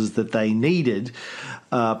resources that they needed,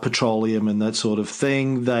 petroleum and that sort of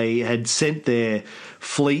thing. They had sent their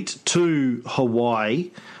fleet to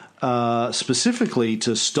Hawaii specifically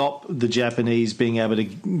to stop the Japanese being able to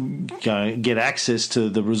get access to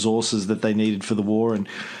the resources that they needed for the war in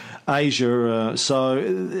Asia. So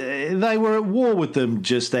they were at war with them,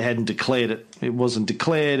 just they hadn't declared it. It wasn't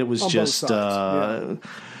declared. It was just... the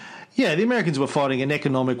Americans were fighting an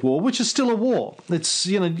economic war, which is still a war. It's,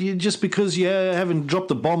 just because you haven't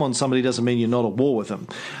dropped a bomb on somebody doesn't mean you're not at war with them.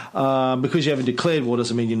 Because you haven't declared war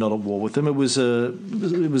doesn't mean you're not at war with them. It was a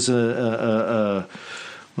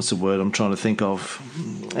what's the word I'm trying to think of?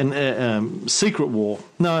 Secret war.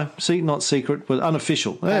 No, not secret, but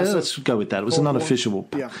unofficial. Let's go with that. It was an unofficial war.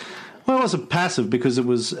 Yeah. Well, it wasn't passive because it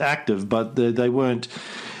was active, but they weren't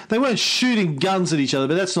shooting guns at each other.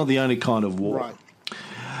 But that's not the only kind of war. Right.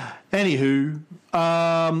 Anywho,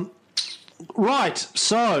 right.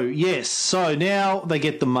 So now they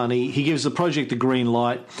get the money. He gives the project the green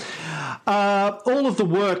light. All of the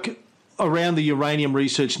work around the uranium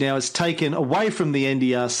research now is taken away from the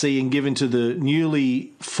NDRC and given to the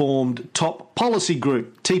newly formed Top Policy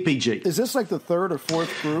Group, TPG. Is this like the third or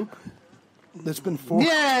fourth group that's been formed?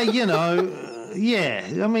 Yeah, you got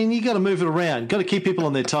to move it around. Got to keep people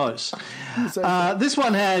on their toes. This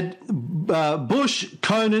one had Bush,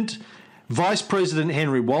 Conant, Vice President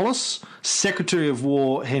Henry Wallace, Secretary of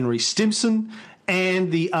War Henry Stimson,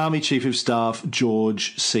 and the Army Chief of Staff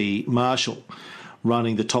George C. Marshall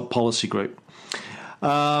running the Top Policy Group.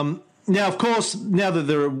 Now, of course, now that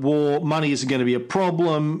they're at war, money isn't going to be a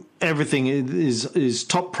problem. Everything is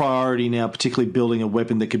top priority now, particularly building a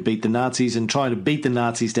weapon that could beat the Nazis and trying to beat the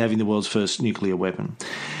Nazis to having the world's first nuclear weapon.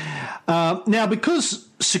 Now, because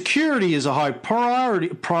security is a high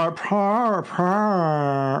priority,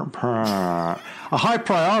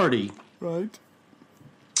 right?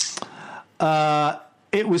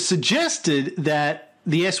 It was suggested that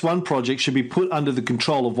the S1 project should be put under the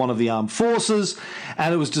control of one of the armed forces,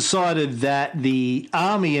 and it was decided that the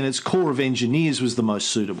Army and its Corps of Engineers was the most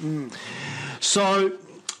suitable. So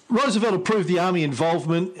Roosevelt approved the Army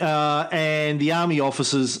involvement, and the Army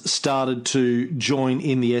officers started to join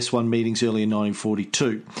in the S1 meetings early in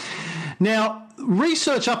 1942. Now,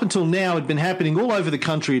 research up until now had been happening all over the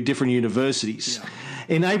country at different universities. Yeah.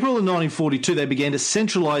 In April of 1942, they began to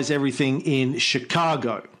centralise everything in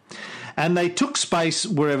Chicago. And they took space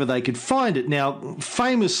wherever they could find it. Now,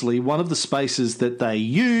 famously, one of the spaces that they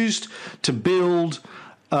used to build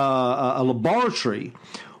a laboratory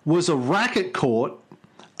was a racket court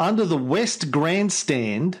under the West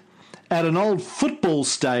Grandstand at an old football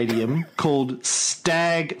stadium called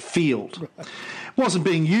Stagg Field. It wasn't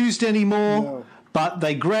being used anymore. No. But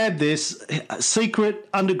they grabbed this secret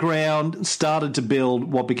underground and started to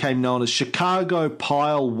build what became known as Chicago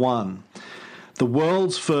Pile 1, the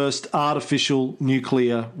world's first artificial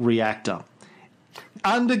nuclear reactor.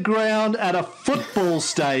 Underground at a football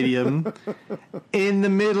stadium in the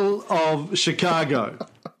middle of Chicago.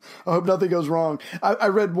 I hope nothing goes wrong. I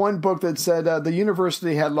read one book that said the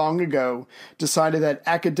university had long ago decided that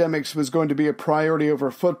academics was going to be a priority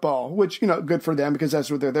over football, which, good for them because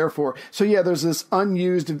that's what they're there for. So, yeah, there's this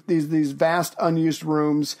unused, these vast unused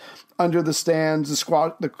rooms under the stands,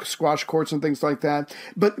 the squash courts and things like that.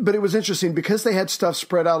 But it was interesting because they had stuff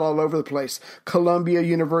spread out all over the place. Columbia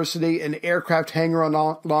University, an aircraft hangar on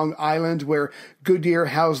Long Island where Goodyear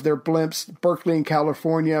housed their blimps, Berkeley in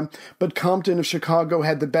California. But Compton of Chicago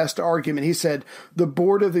had the best argument. He said, the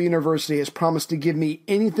board of the university has promised to give me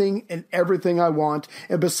anything and everything I want.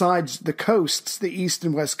 And besides the coasts, the east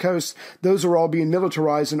and west coasts, those are all being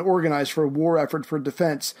militarized and organized for a war effort for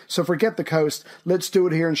defense. So forget the coast. Let's do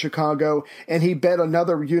it here in Chicago. And he bet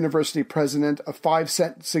another university president a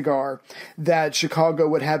 5-cent cigar that Chicago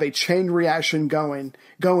would have a chain reaction going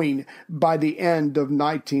by the end of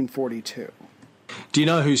 1942. Do you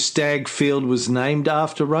know who Stagg Field was named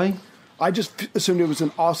after, Ray? I just assumed it was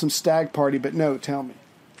an awesome stag party, but no, tell me.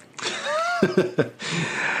 It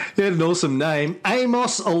had an awesome name.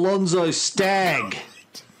 Amos Alonzo Stagg.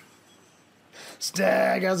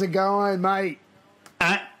 Stagg, how's it going, mate?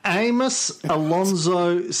 Amos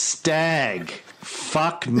Alonzo Stagg.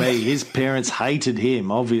 Fuck me. His parents hated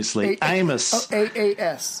him, obviously. Amos.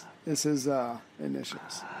 AAS is his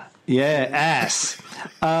initials. Yeah, ass.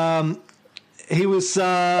 He was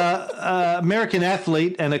an American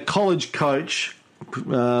athlete and a college coach,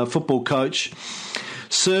 football coach.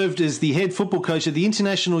 Served as the head football coach at the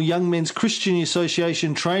International Young Men's Christian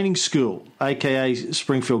Association Training School, a.k.a.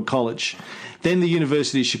 Springfield College. Then the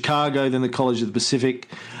University of Chicago, then the College of the Pacific.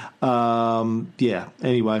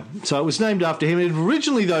 Anyway. So it was named after him. It had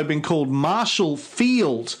originally, though, been called Marshall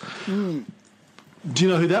Field. Mm. Do you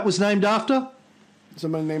know who that was named after?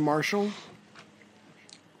 Someone named Marshall?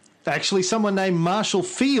 Actually, someone named Marshall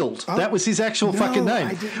Field. Oh, that was his actual fucking name.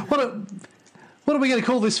 What are we going to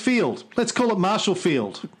call this field? Let's call it Marshall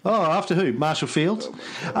Field. Oh, after who? Marshall Field.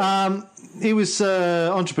 He was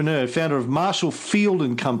entrepreneur, founder of Marshall Field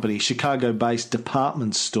and Company, Chicago-based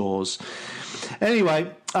department stores.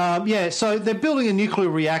 Anyway, so they're building a nuclear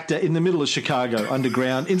reactor in the middle of Chicago,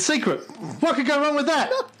 underground, in secret. What could go wrong with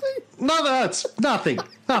that? Nothing.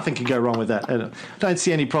 Nothing can go wrong with that. I don't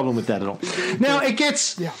see any problem with that at all. Now, it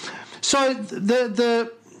gets... Yeah. So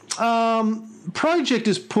the project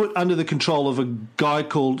is put under the control of a guy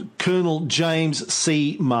called Colonel James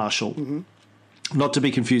C. Marshall. Mm-hmm. Not to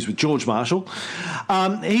be confused with George Marshall.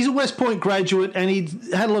 He's a West Point graduate and he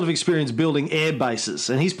had a lot of experience building air bases.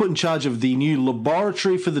 And he's put in charge of the new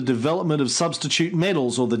Laboratory for the Development of Substitute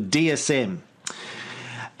Metals, or the DSM.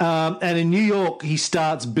 And in New York, he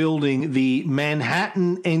starts building the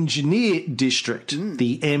Manhattan Engineer District,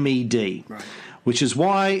 the MED, right, which is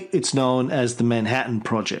why it's known as the Manhattan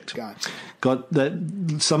Project.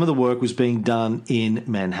 Some of the work was being done in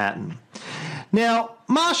Manhattan. Now,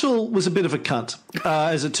 Marshall was a bit of a cunt,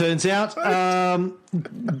 as it turns out.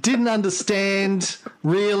 Didn't understand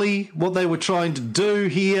really what they were trying to do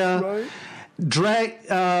here.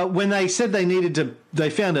 Right. When they said they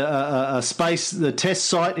found a space, the test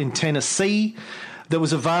site in Tennessee that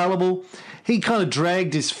was available. He kind of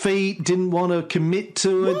dragged his feet, didn't want to commit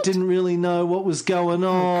to it, didn't really know what was going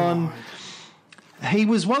on. Oh, he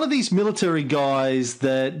was one of these military guys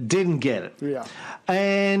that didn't get it. Yeah.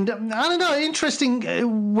 And I don't know,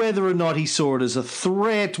 interesting whether or not he saw it as a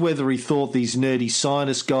threat, whether he thought these nerdy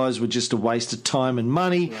scientist guys were just a waste of time and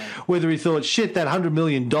money, right, whether he thought, shit, that $100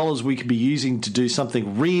 million we could be using to do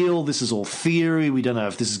something real, this is all theory, we don't know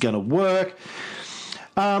if this is going to work.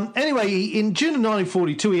 Anyway, in June of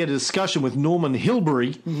 1942, he had a discussion with Norman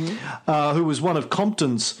Hilberry, who was one of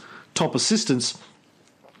Compton's top assistants.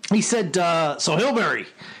 He said, so Hilberry,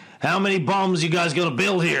 how many bombs you guys going to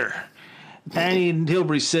build here? And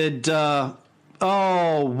Hilberry said,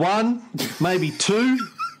 one, maybe two.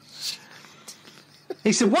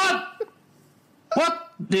 He said, what?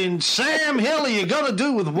 in Sam Hill are you going to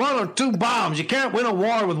do with 1 or 2 bombs? You can't win a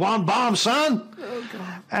war with 1 bomb, son. Oh,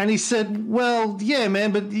 God. And he said, well, yeah,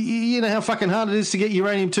 man, but you know how fucking hard it is to get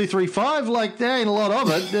uranium-235? Like, there ain't a lot of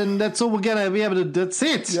it, and that's all we're going to be able to... That's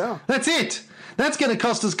it. Yeah. That's it. That's going to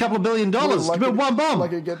cost us a couple of $1 billion to build 1 bomb.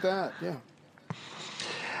 Like you get that, yeah.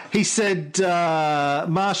 He said,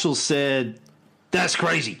 Marshall said, that's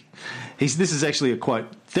crazy. This is actually a quote.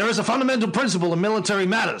 There is a fundamental principle in military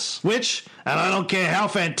matters, which, and I don't care how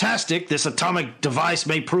fantastic this atomic device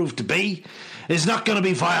may prove to be, is not going to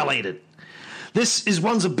be violated. This is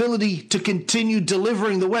one's ability to continue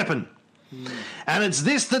delivering the weapon. And it's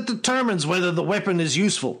this that determines whether the weapon is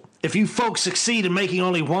useful. If you folks succeed in making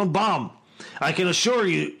only 1 bomb, I can assure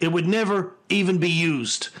you it would never even be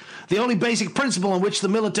used. The only basic principle on which the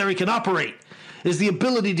military can operate is the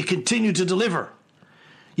ability to continue to deliver.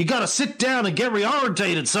 You got to sit down and get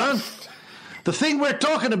reorientated, son. The thing we're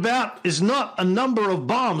talking about is not a number of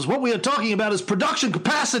bombs. What we are talking about is production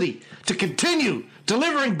capacity to continue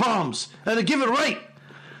delivering bombs at a given rate.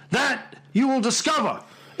 That, you will discover,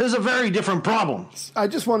 is a very different problem. I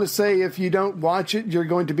just want to say, if you don't watch it, you're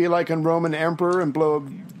going to be like a Roman emperor and blow a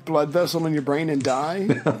blood vessel in your brain and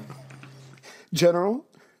die. General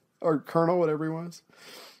or colonel, whatever he was.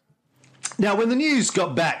 Now, when the news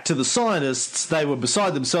got back to the scientists, they were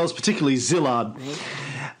beside themselves, particularly Szilard.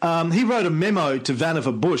 He wrote a memo to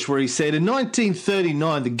Vannevar Bush where he said, in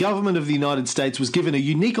 1939, the government of the United States was given a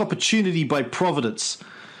unique opportunity by Providence,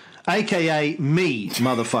 a.k.a. me,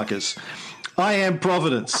 motherfuckers. I am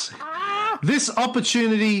Providence. This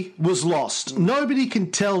opportunity was lost. Nobody can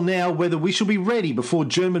tell now whether we shall be ready before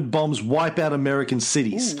German bombs wipe out American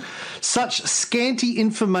cities. Ooh. Such scanty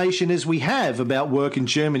information as we have about work in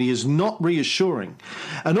Germany is not reassuring.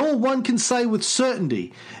 And all one can say with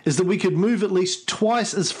certainty is that we could move at least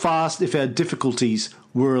twice as fast if our difficulties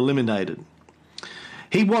were eliminated.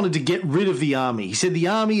 He wanted to get rid of the army. He said the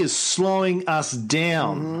army is slowing us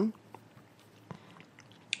down,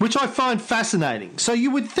 which I find fascinating. So you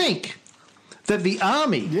would think that the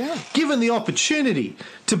army, given the opportunity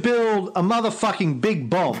to build a motherfucking big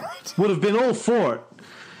bomb, would have been all for it.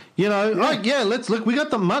 You know, like, let's look, we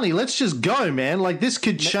got the money. Let's just go, man. Like, this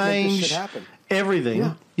could change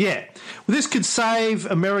everything. Yeah. Well, this could save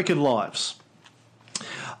American lives.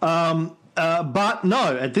 But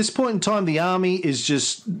no, at this point in time, the army is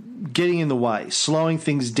just getting in the way, slowing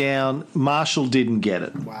things down. Marshall didn't get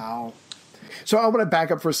it. Wow. So I want to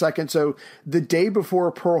back up for a second. So the day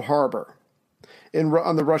before Pearl Harbor,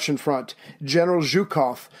 on the Russian front, General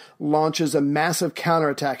Zhukov launches a massive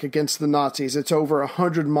counterattack against the Nazis. It's over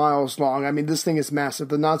 100 miles long. I mean, this thing is massive.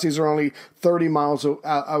 The Nazis are only 30 miles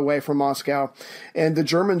away from Moscow. And the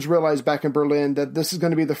Germans realize back in Berlin that this is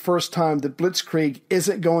going to be the first time that Blitzkrieg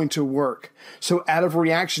isn't going to work. So out of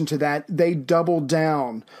reaction to that, they double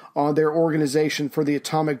down on their organization for the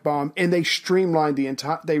atomic bomb, and they streamlined the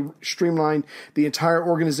entire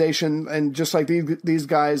organization. And just like these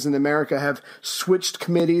guys in America have switched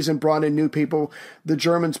committees and brought in new people, the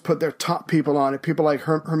Germans put their top people on it, people like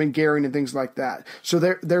Hermann Goering and things like that. So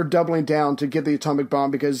they're doubling down to get the atomic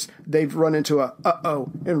bomb because they've run into a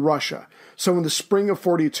in Russia. So in the spring of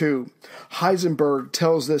 42, Heisenberg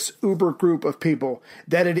tells this uber group of people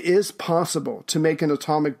that it is possible to make an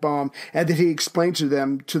atomic bomb, and that he explained to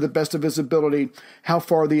them, to the best of his ability, how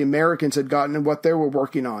far the Americans had gotten and what they were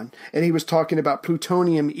working on. And he was talking about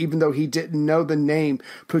plutonium, even though he didn't know the name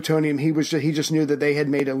plutonium. He just knew that they had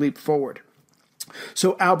made a leap forward.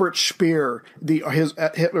 So Albert Speer,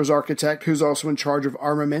 Hitler's architect, who's also in charge of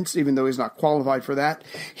armaments, even though he's not qualified for that,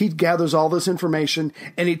 he gathers all this information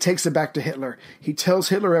and he takes it back to Hitler. He tells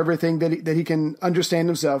Hitler everything that he can understand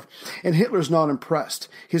himself, and Hitler's not impressed.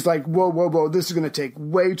 He's like, whoa, this is going to take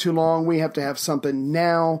way too long. We have to have something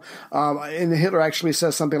now. And Hitler actually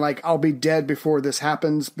says something like, I'll be dead before this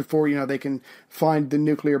happens, before, they can find the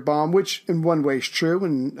nuclear bomb, which in one way is true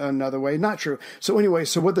and another way not true. So anyway,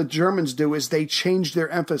 what the Germans do is they change their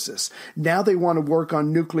emphasis. Now they want to work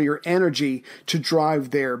on nuclear energy to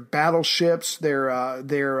drive their battleships,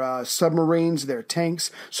 their submarines, their tanks.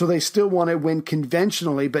 So they still want to win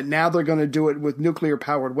conventionally, but now they're going to do it with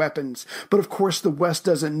nuclear-powered weapons. But of course, the West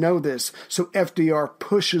doesn't know this, so FDR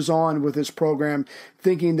pushes on with his program,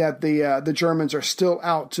 thinking that the Germans are still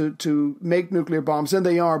out to make nuclear bombs, and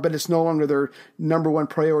they are, but it's no longer their number one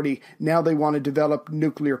priority. Now they want to develop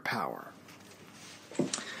nuclear power.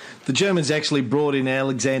 The Germans actually brought in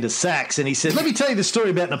Alexander Sachs, and he said, let me tell you the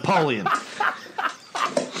story about Napoleon.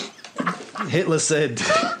 Hitler said...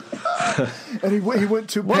 and he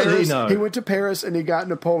went to Paris. What did he know? He went to Paris, and he got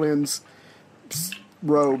Napoleon's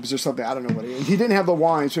robes or something. I don't know what he didn't have the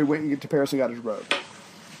wine, so he went to Paris and got his robe.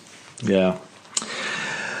 Yeah.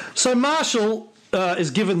 So Marshall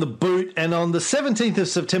is given the boot, and on the 17th of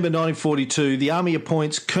September 1942, the Army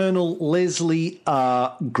appoints Colonel Leslie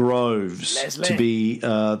R. Groves to be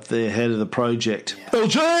the head of the project. Yeah.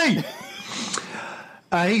 LG!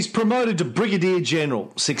 He's promoted to Brigadier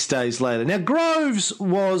General 6 days later. Now, Groves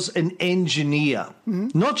was an engineer,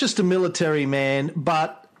 not just a military man,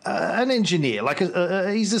 but an engineer. Like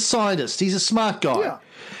he's a scientist. He's a smart guy. Yeah.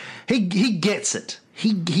 He gets it.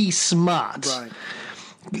 He's smart. Right.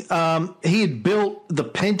 He had built the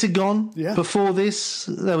Pentagon before this.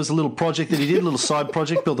 That was a little project that he did, a little side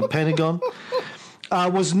project, built the Pentagon.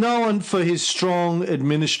 Was known for his strong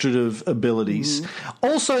administrative abilities.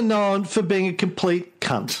 Also known for being a complete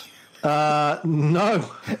cunt. No,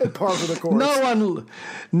 par for the course.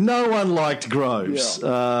 No one liked Groves.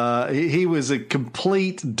 Yeah. He was a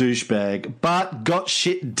complete douchebag, but got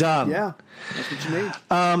shit done. Yeah, that's what you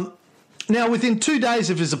need. Now, within 2 days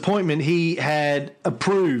of his appointment, he had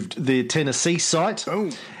approved the Tennessee site.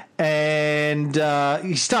 Boom. And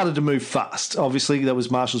he started to move fast. Obviously, that was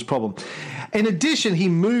Marshall's problem. In addition, he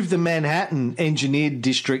moved the Manhattan Engineered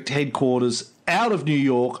District headquarters out of New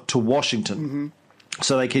York to Washington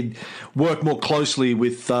so they could work more closely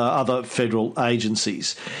with other federal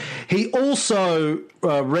agencies. He also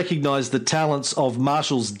recognized the talents of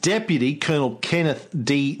Marshall's deputy, Colonel Kenneth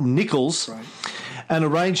D. Nichols, and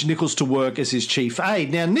arranged Nichols to work as his chief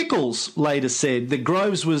aide. Now, Nichols later said that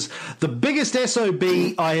Groves was the biggest SOB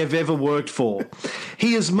I have ever worked for.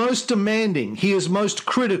 He is most demanding. He is most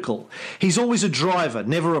critical. He's always a driver,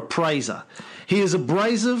 never a praiser. He is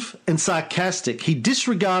abrasive and sarcastic. He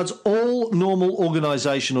disregards all normal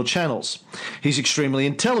organisational channels. He's extremely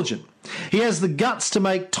intelligent. He has the guts to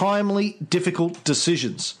make timely, difficult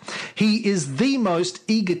decisions. He is the most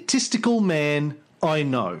egotistical man I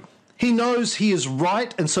know. He knows he is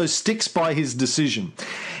right and so sticks by his decision.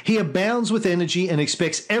 He abounds with energy and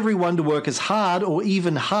expects everyone to work as hard or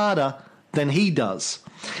even harder than he does.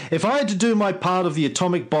 If I had to do my part of the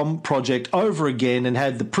atomic bomb project over again and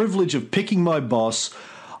had the privilege of picking my boss,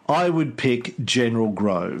 I would pick General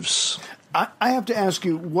Groves. I have to ask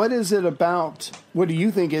you, what do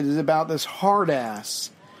you think it is about this hard ass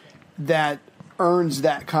that earns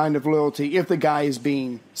that kind of loyalty if the guy is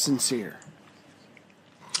being sincere?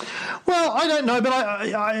 Well, I don't know, but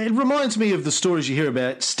it reminds me of the stories you hear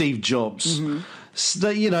about Steve Jobs.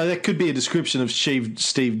 That could be a description of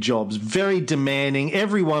Steve Jobs. Very demanding.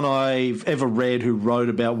 Everyone I've ever read who wrote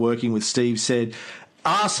about working with Steve said,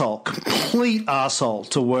 arsehole, complete arsehole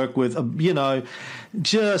to work with,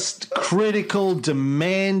 just critical,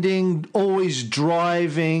 demanding, always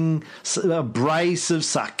driving, abrasive,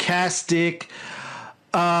 sarcastic.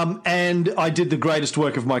 And I did the greatest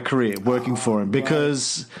work of my career working for him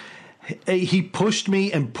because he pushed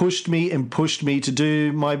me and pushed me and pushed me to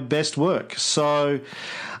do my best work. So,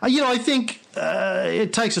 I think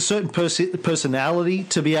it takes a certain personality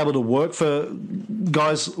to be able to work for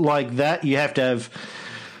guys like that. You have to have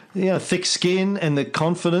thick skin and the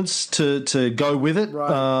confidence to go with it.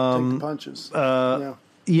 Right, take the punches. And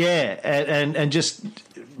just,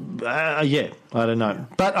 I don't know.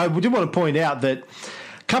 But I did want to point out that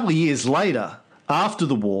a couple of years later, after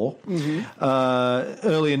the war,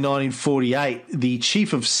 early in 1948, the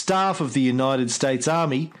Chief of Staff of the United States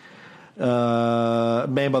Army, a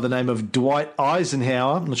man by the name of Dwight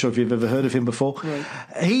Eisenhower, I'm not sure if you've ever heard of him before,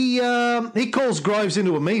 he calls Groves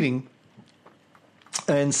into a meeting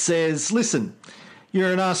and says, listen,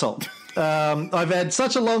 you're an arsehole. I've had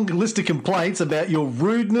such a long list of complaints about your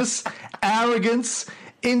rudeness, arrogance,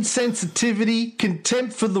 insensitivity,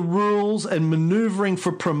 contempt for the rules, and manoeuvring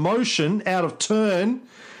for promotion out of turn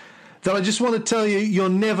that I just want to tell you, you're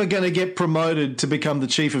never going to get promoted to become the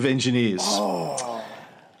chief of engineers. Oh,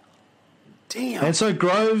 damn. And so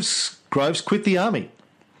Groves quit the army.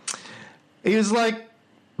 He was like,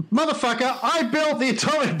 motherfucker, I built the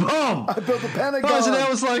atomic bomb. I built the Pentagon.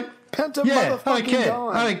 Eisenhower was like, I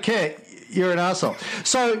don't care. You're an arsehole.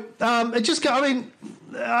 So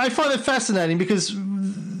I find it fascinating because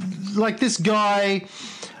this guy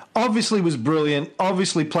obviously was brilliant,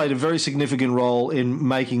 obviously played a very significant role in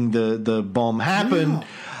making the bomb happen,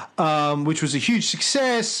 which was a huge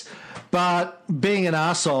success. But being an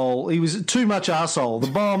arsehole, he was too much arsehole. The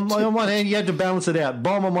bomb, on one hand, you had to balance it out.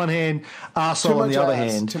 Bomb on one hand, arsehole on the other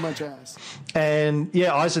hand. Too much ass. And,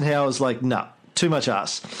 Eisenhower's like, no. Too much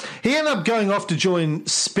ass. He ended up going off to join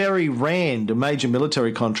Sperry Rand, a major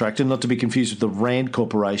military contractor, not to be confused with the Rand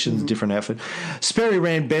Corporation, a different outfit. Sperry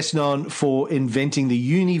Rand, best known for inventing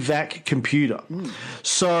the UNIVAC computer.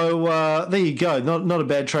 So there you go. Not a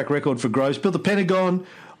bad track record for Groves. Built the Pentagon,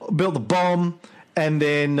 built the bomb, and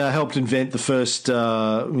then helped invent the first,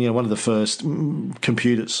 one of the first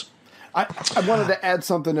computers. I wanted to add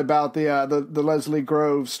something about the Leslie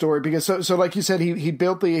Groves story because so like you said,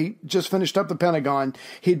 he just finished up the Pentagon.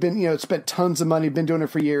 He'd been spent tons of money, been doing it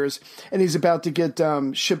for years, and he's about to get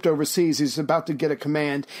shipped overseas. He's about to get a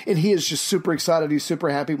command, and he is just super excited. He's super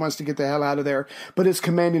happy, wants to get the hell out of there. But his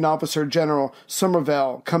commanding officer, General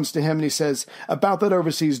Somerville, comes to him and he says, about that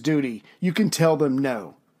overseas duty, you can tell them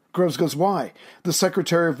no. Groves goes, why? The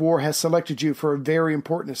Secretary of War has selected you for a very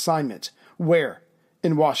important assignment. Where?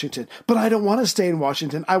 In Washington. But I don't want to stay in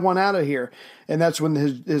Washington. I want out of here. And that's when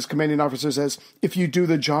his commanding officer says, if you do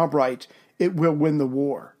the job right, it will win the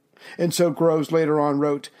war. And so Groves later on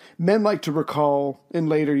wrote, men like to recall in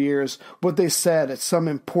later years what they said at some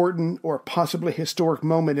important or possibly historic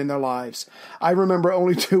moment in their lives. I remember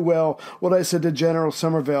only too well what I said to General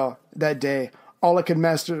Somerville that day. All I could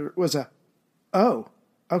master was oh,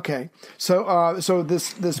 okay. So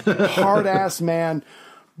this hard-ass man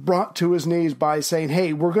brought to his knees by saying,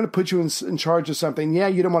 hey, we're going to put you in charge of something. Yeah,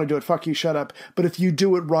 you don't want to do it. Fuck you, shut up. But if you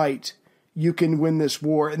do it right, you can win this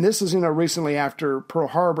war. And this is, recently after Pearl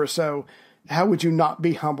Harbor. So how would you not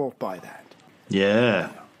be humbled by that? Yeah.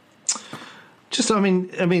 Just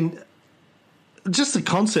the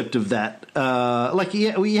concept of that.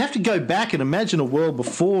 You have to go back and imagine a world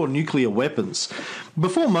before nuclear weapons,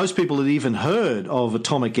 before most people had even heard of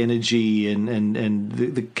atomic energy and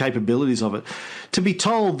the capabilities of it. To be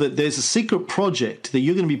told that there's a secret project that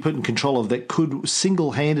you're going to be put in control of that could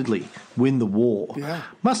single-handedly win the war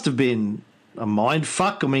must have been a mind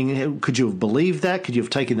fuck. I mean, could you have believed that? Could you have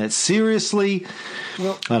taken that seriously?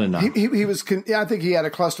 Well, I don't know. He was. I think he had a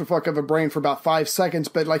clusterfuck of a brain for about 5 seconds,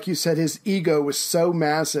 but like you said, his ego was so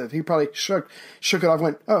massive. He probably shook it off. And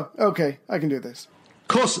went, oh, okay, I can do this.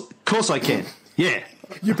 Course, I can. Yeah,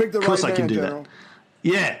 you picked the right man. Of course, I can do General. That.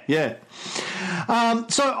 Yeah.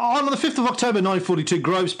 So on the 5th of October 1942,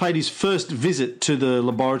 Groves paid his first visit to the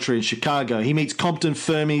laboratory in Chicago. He meets Compton,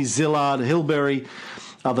 Fermi, Szilard, Hilberry,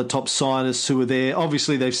 other top scientists who were there.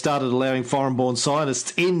 Obviously, they've started allowing foreign-born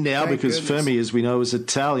scientists in now because Fermi, as we know, is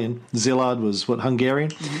Italian. Szilard was, Hungarian?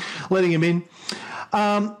 Mm-hmm. Letting him in.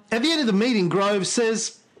 At the end of the meeting, Groves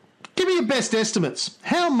says, give me your best estimates.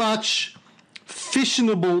 How much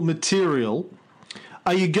fissionable material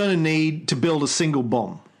are you going to need to build a single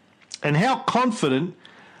bomb? And how confident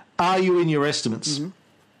are you in your estimates? Mm-hmm.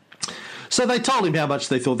 So they told him how much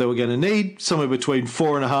they thought they were going to need, somewhere between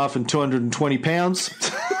 4.5 and 220 pounds.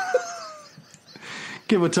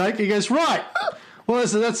 Give or take. He goes, right. Well,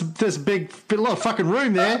 there's a lot of fucking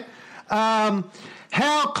room there. How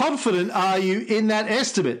confident are you in that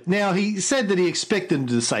estimate? Now, he said that he expected them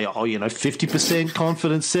to say, 50%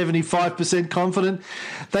 confident, 75% confident.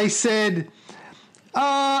 They said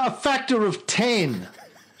a factor of 10.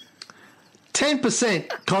 10%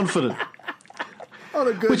 confident. On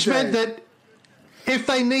a good Which day. meant that if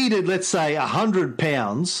they needed, let's say, 100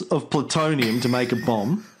 pounds of plutonium to make a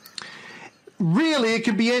bomb, really it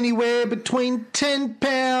could be anywhere between 10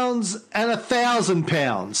 pounds and 1,000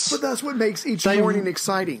 pounds. But that's what makes each morning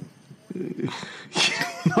exciting.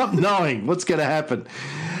 Not knowing what's going to happen.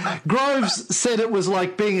 Groves said it was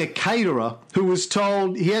like being a caterer who was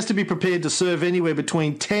told he has to be prepared to serve anywhere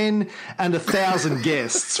between 10 and 1,000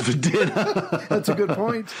 guests for dinner. That's a good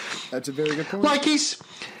point. That's a very good point. Like he's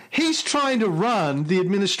trying to run the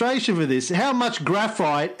administration for this. How much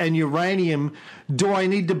graphite and uranium do I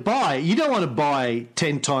need to buy? You don't want to buy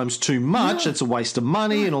 10 times too much. It's a waste of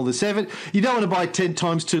money and all this effort. You don't want to buy 10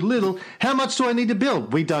 times too little. How much do I need to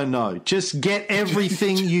build? We don't know. Just get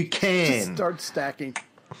everything you can. Just start stacking.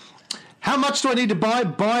 How much do I need to buy?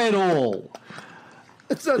 Buy it all.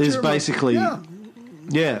 It's not is terrible. Basically, yeah.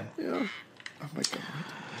 Oh my God.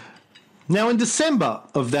 Now, in December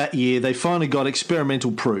of that year, they finally got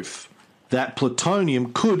experimental proof that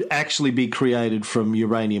plutonium could actually be created from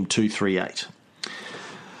uranium-238.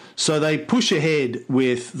 So they push ahead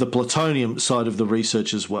with the plutonium side of the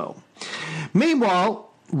research as well. Meanwhile,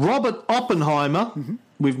 Robert Oppenheimer,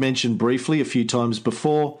 we've mentioned briefly a few times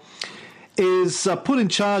before, is put in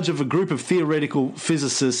charge of a group of theoretical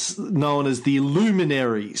physicists known as the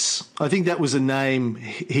Luminaries. I think that was a name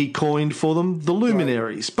he coined for them, the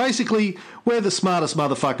Luminaries. Right. Basically, we're the smartest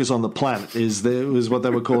motherfuckers on the planet, is what they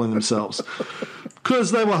were calling themselves.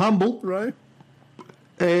 Because they were humble. Right.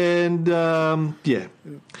 And,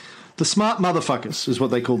 the smart motherfuckers is what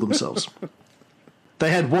they called themselves. They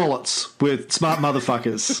had wallets with smart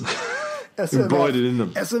motherfuckers embroidered in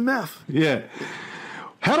them. SMF. Yeah.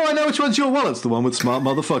 How do I know which one's your wallet? It's the one with smart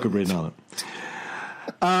motherfucker written on it.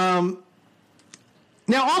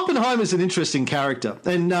 Now, Oppenheimer's an interesting character.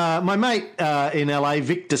 And my mate in LA,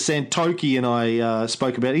 Victor Santoki, and I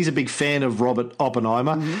spoke about it. He's a big fan of Robert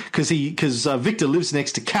Oppenheimer because Victor lives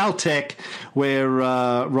next to Caltech, where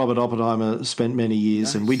Robert Oppenheimer spent many years.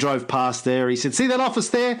 Nice. And we drove past there. He said, see that office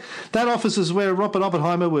there? That office is where Robert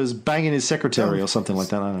Oppenheimer was banging his secretary or something like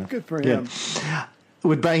that. I don't know. Good for him. Yeah.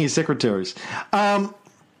 Would bang his secretaries. Oppenheimer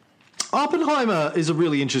is a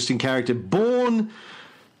really interesting character. Born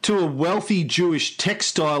to a wealthy Jewish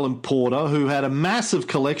textile importer who had a massive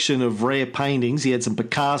collection of rare paintings. He had some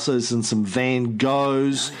Picassos and some Van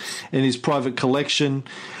Goghs in his private collection.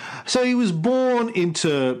 So he was born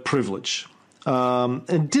into privilege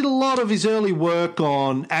and did a lot of his early work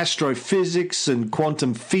on astrophysics and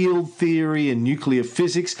quantum field theory and nuclear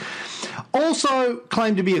physics. Also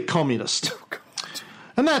claimed to be a communist.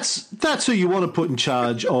 And that's who you want to put in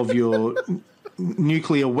charge of your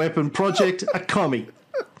nuclear weapon project, a commie.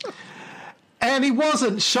 And he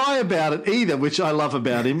wasn't shy about it either, which I love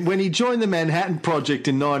about him. When he joined the Manhattan Project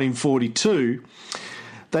in 1942,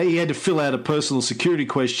 he had to fill out a personal security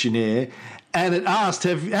questionnaire, and it asked,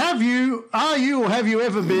 are you or have you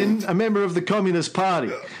ever been a member of the Communist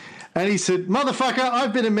Party? And he said, motherfucker,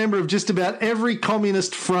 I've been a member of just about every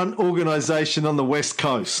Communist Front organisation on the West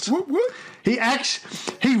Coast. What? He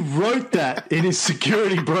wrote that in his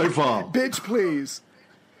security profile. Bitch, please.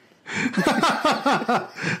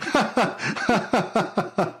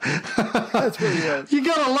 That's what he is. You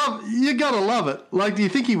gotta love it. Like, do you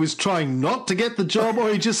think he was trying not to get the job, or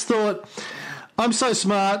he just thought, I'm so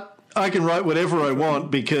smart, I can write whatever I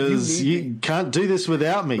want because you can't do this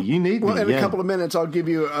without me. You need me. Well, in a couple of minutes, I'll give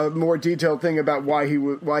you a more detailed thing about why he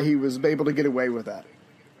was able to get away with that.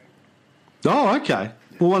 Oh, okay.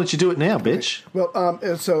 Well, why don't you do it now, bitch? Well,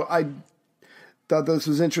 so I thought this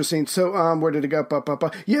was interesting. So, where did it go?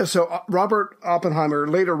 Yeah, so Robert Oppenheimer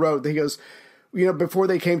later wrote, he goes, before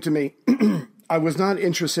they came to me, I was not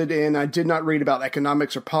interested in, I did not read about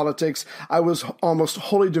economics or politics. I was almost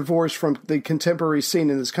wholly divorced from the contemporary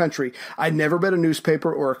scene in this country. I'd never read a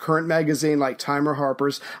newspaper or a current magazine like Time or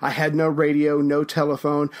Harper's. I had no radio, no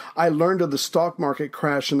telephone. I learned of the stock market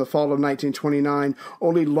crash in the fall of 1929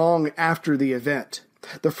 only long after the event.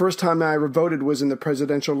 The first time I ever voted was in the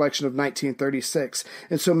presidential election of 1936,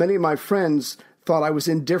 and so many of my friends thought I was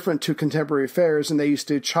indifferent to contemporary affairs, and they used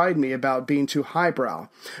to chide me about being too highbrow.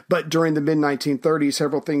 But during the mid-1930s,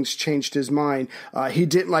 several things changed his mind. He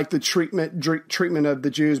didn't like the treatment of the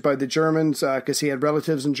Jews by the Germans because he had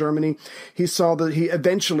relatives in Germany. He saw that he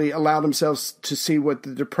eventually allowed himself to see what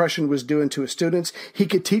the Depression was doing to his students. He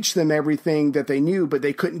could teach them everything that they knew, but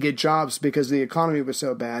they couldn't get jobs because the economy was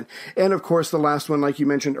so bad. And, of course, the last one, like you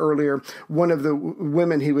mentioned earlier, one of the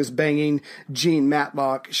women he was banging, Jean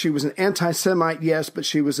Matlock, she was an anti-Semite, yes, but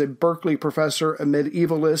she was a Berkeley professor, a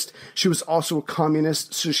medievalist. She was also a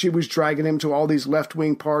communist, so she was dragging him to all these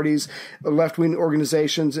left-wing parties, left-wing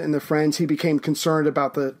organizations and the Friends. He became concerned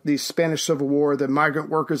about the Spanish Civil War, the migrant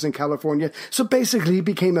workers in California. So basically, he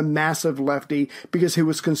became a massive lefty because he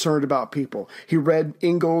was concerned about people. He read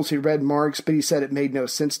Engels, he read Marx, but he said it made no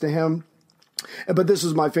sense to him. But this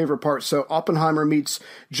is my favorite part. So Oppenheimer meets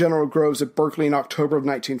General Groves at Berkeley in October of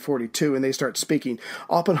 1942, and they start speaking.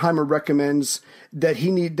 Oppenheimer recommends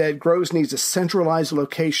that Groves needs a centralized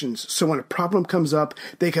locations, so when a problem comes up,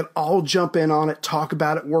 they can all jump in on it, talk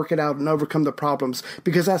about it, work it out, and overcome the problems,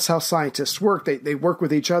 because that's how scientists work. They work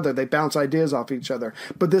with each other. They bounce ideas off each other.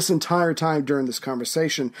 But this entire time during this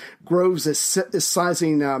conversation, Groves is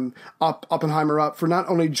sizing Oppenheimer up for not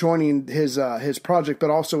only joining his project,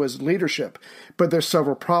 but also his leadership. But there's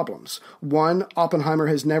several problems. One, Oppenheimer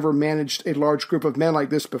has never managed a large group of men like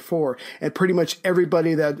this before, and pretty much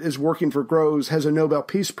everybody that is working for Groves has a Nobel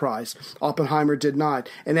Peace Prize. Oppenheimer did not.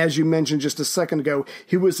 And as you mentioned just a second ago,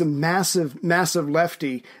 he was a massive, massive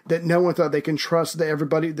lefty that no one thought they can trust. The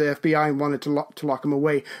FBI wanted to lock him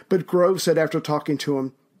away. But Groves said after talking to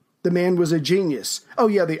him, the man was a genius. Oh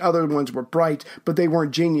yeah, the other ones were bright, but they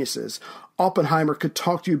weren't geniuses. Oppenheimer could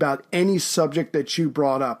talk to you about any subject that you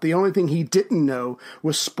brought up. The only thing he didn't know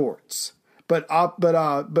was sports. But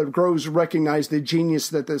Groves recognized the genius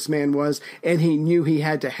that this man was, and he knew he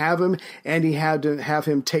had to have him, and he had to have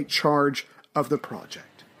him take charge of the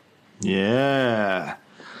project. Yeah.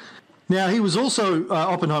 Now, he was also,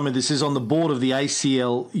 Oppenheimer, this is on the board of the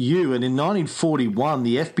ACLU, and in 1941,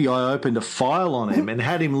 the FBI opened a file on him and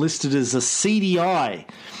had him listed as a CDI,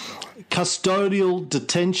 Custodial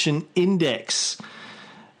Detention Index.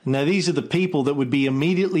 Now, these are the people that would be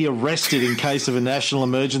immediately arrested in case of a national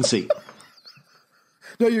emergency.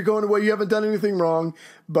 No, you're going away. You haven't done anything wrong,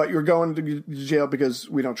 but you're going to jail because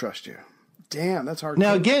we don't trust you. Damn, that's hard.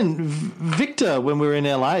 Now, again, Victor, when we were in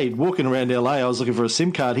LA, walking around LA, I was looking for a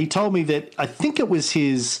SIM card. He told me that I think it was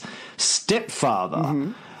his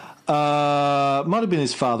stepfather, might have been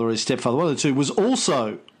his father or his stepfather, one of the two, was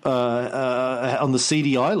also on the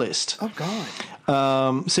CDI list. Oh, God.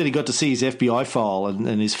 Said he got to see his FBI file,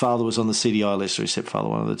 and his father was on the CDI list, or his stepfather,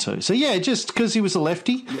 one of the two. So yeah, just because he was a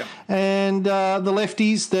lefty, and the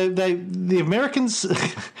lefties, the Americans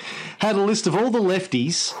had a list of all the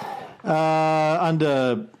lefties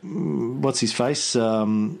under what's his face,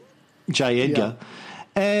 J. Edgar,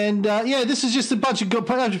 and this is just a bunch of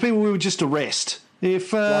people we would just arrest.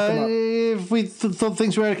 If we thought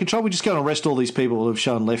things were out of control, we'd just go and arrest all these people who have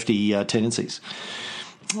shown lefty tendencies.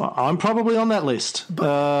 I'm probably on that list.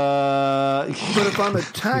 But if I'm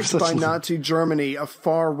attacked by Nazi Germany, a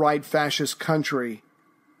far-right fascist country,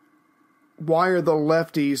 why are the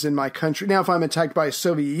lefties in my country? Now, if I'm attacked by a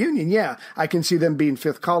Soviet Union, I can see them being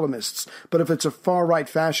fifth columnists. But if it's a far-right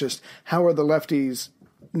fascist, how are the lefties?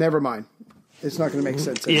 Never mind. It's not going to make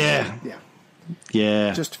sense anymore.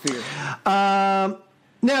 Yeah. Just fear.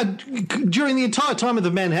 Now, during the entire time of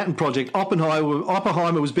the Manhattan Project,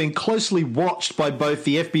 Oppenheimer was being closely watched by both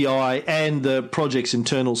the FBI and the project's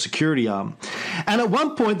internal security arm. And at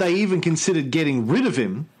one point, they even considered getting rid of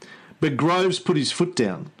him, but Groves put his foot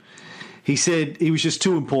down. He said he was just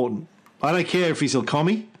too important. I don't care if he's a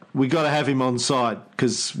commie. We got to have him on side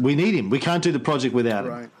because we need him. We can't do the project without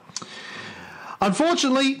him.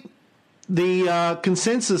 Unfortunately, the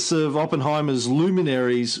consensus of Oppenheimer's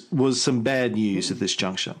luminaries was some bad news at this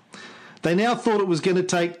juncture. They now thought it was going to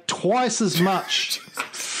take twice as much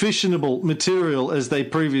fissionable material as they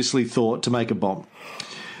previously thought to make a bomb.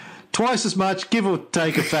 Twice as much, give or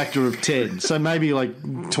take a factor of 10. So maybe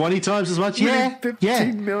like 20 times as much? Yeah.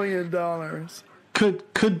 $15 million.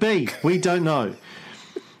 Could be. We don't know.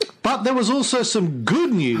 But there was also some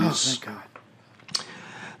good news. Oh, thank God.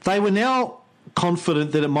 They were now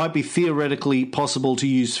confident that it might be theoretically possible to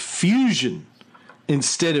use fusion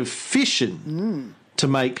instead of fission to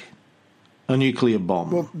make a nuclear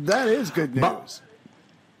bomb. Well, that is good news.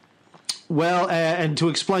 And to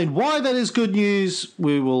explain why that is good news,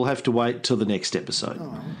 we will have to wait till the next episode.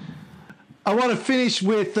 Oh. I want to finish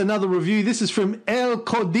with another review. This is from El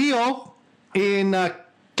Codillo in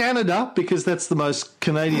Canada, because that's the most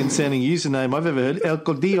Canadian-sounding username I've ever heard, El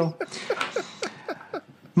Codillo.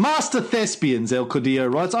 Master Thespians, El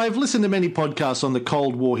Codillo writes, I have listened to many podcasts on the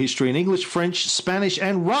Cold War history in English, French, Spanish,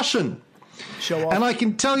 and Russian. Show off. And I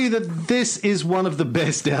can tell you that this is one of the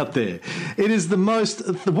best out there. It is the most...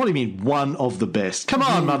 What do you mean, one of the best? Come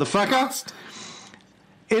on, motherfucker.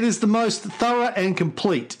 It is the most thorough and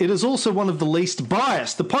complete. It is also one of the least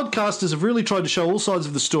biased. The podcasters have really tried to show all sides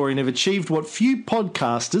of the story and have achieved what few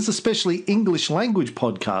podcasters, especially English language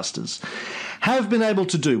podcasters, have been able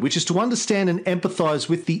to do, which is to understand and empathise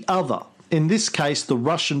with the other. In this case, the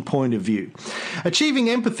Russian point of view. Achieving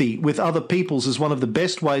empathy with other peoples is one of the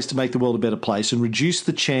best ways to make the world a better place and reduce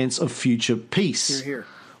the chance of future peace. Here.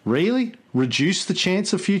 Really? Reduce the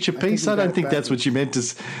chance of future peace? I don't think that's what you meant to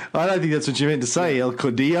say, El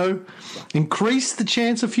Codillo. Increase the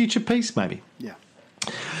chance of future peace, maybe. Yeah.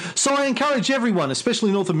 So I encourage everyone,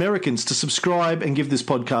 especially North Americans, to subscribe and give this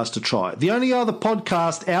podcast a try. The only other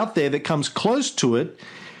podcast out there that comes close to it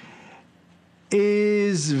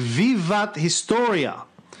is Vivat Historia,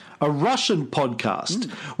 a Russian podcast,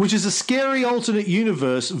 which is a scary alternate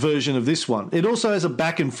universe version of this one. It also has a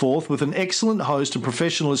back and forth with an excellent host and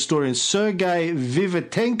professional historian, Sergei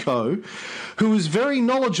Vivatenko, who is very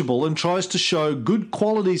knowledgeable and tries to show good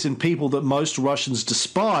qualities in people that most Russians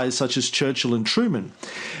despise, such as Churchill and Truman.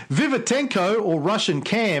 Vivatenko, or Russian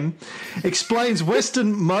Cam, explains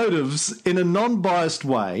Western motives in a non-biased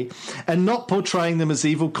way and not portraying them as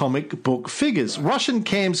evil comic book figures. Russian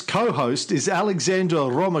Cam's co-host is Alexander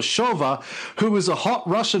Romashova, who is a hot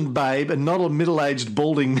Russian babe and not a middle-aged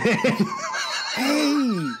balding man.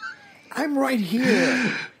 Hey, I'm right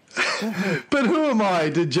here. But who am I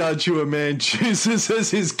to judge who a man chooses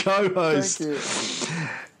as his co-host? Thank you.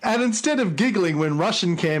 And instead of giggling when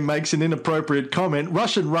Russian Cam makes an inappropriate comment,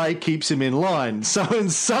 Russian Ray keeps him in line. So in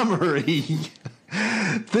summary,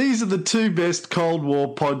 these are the two best Cold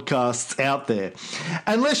War podcasts out there.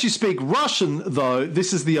 Unless you speak Russian, though,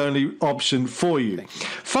 this is the only option for you.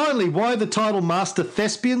 Finally, why the title Master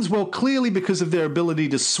Thespians? Well, clearly because of their ability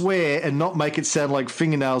to swear and not make it sound like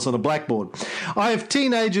fingernails on a blackboard. I have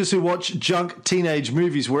teenagers who watch junk teenage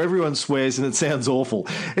movies where everyone swears and it sounds awful.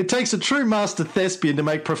 It takes a true Master Thespian to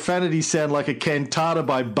make profanity sound like a cantata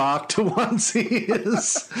by Bach to one's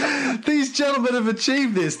ears. These gentlemen have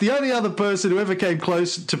achieved this. The only other person who ever came close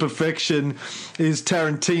close to perfection is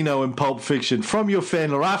Tarantino in Pulp Fiction. From your fan,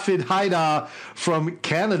 Rafid Haidar from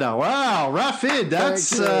Canada. Wow, Rafid,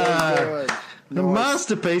 that's a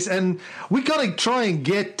masterpiece. And we got to try and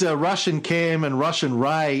get Russian Cam and Russian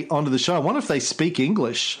Ray onto the show. I wonder if they speak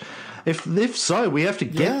English. If so, we have to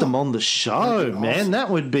get them on the show, man. Awesome. That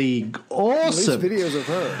would be awesome. At least videos of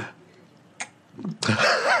her.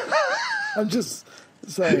 I'm just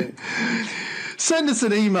saying. Send us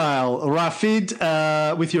an email,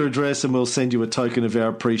 Rafid, with your address, and we'll send you a token of our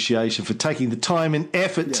appreciation for taking the time and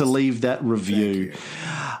effort to leave that review.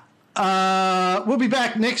 We'll be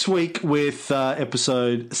back next week with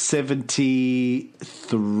episode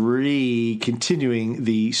 73, continuing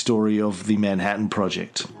the story of the Manhattan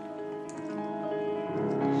Project.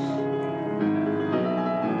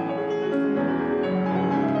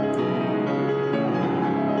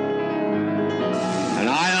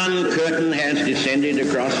 Curtain has descended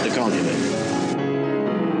across the continent.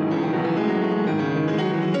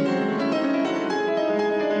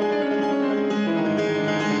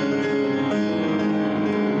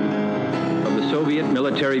 Of the Soviet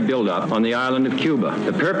military buildup on the island of Cuba.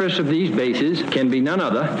 The purpose of these bases can be none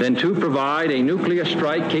other than to provide a nuclear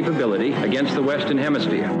strike capability against the Western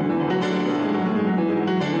Hemisphere.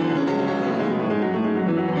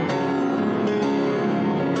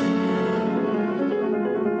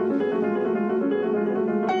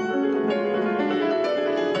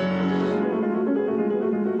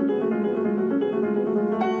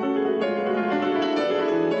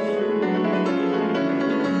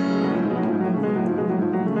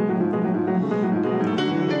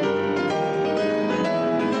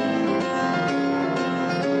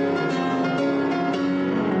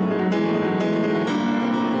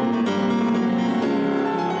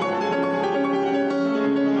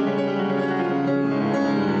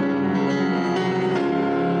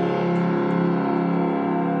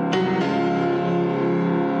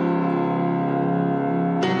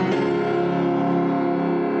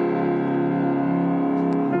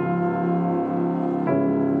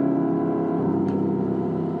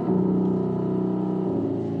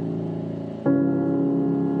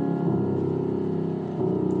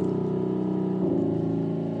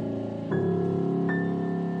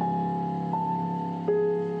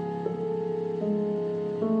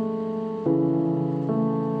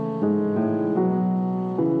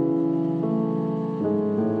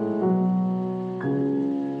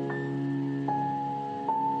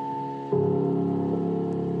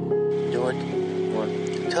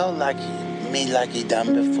 Like he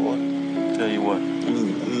done before. Tell you what.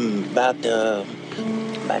 About the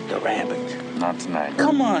rabbit. Not tonight.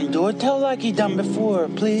 Come on, do it. Tell like he done before,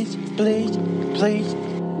 please, please, please.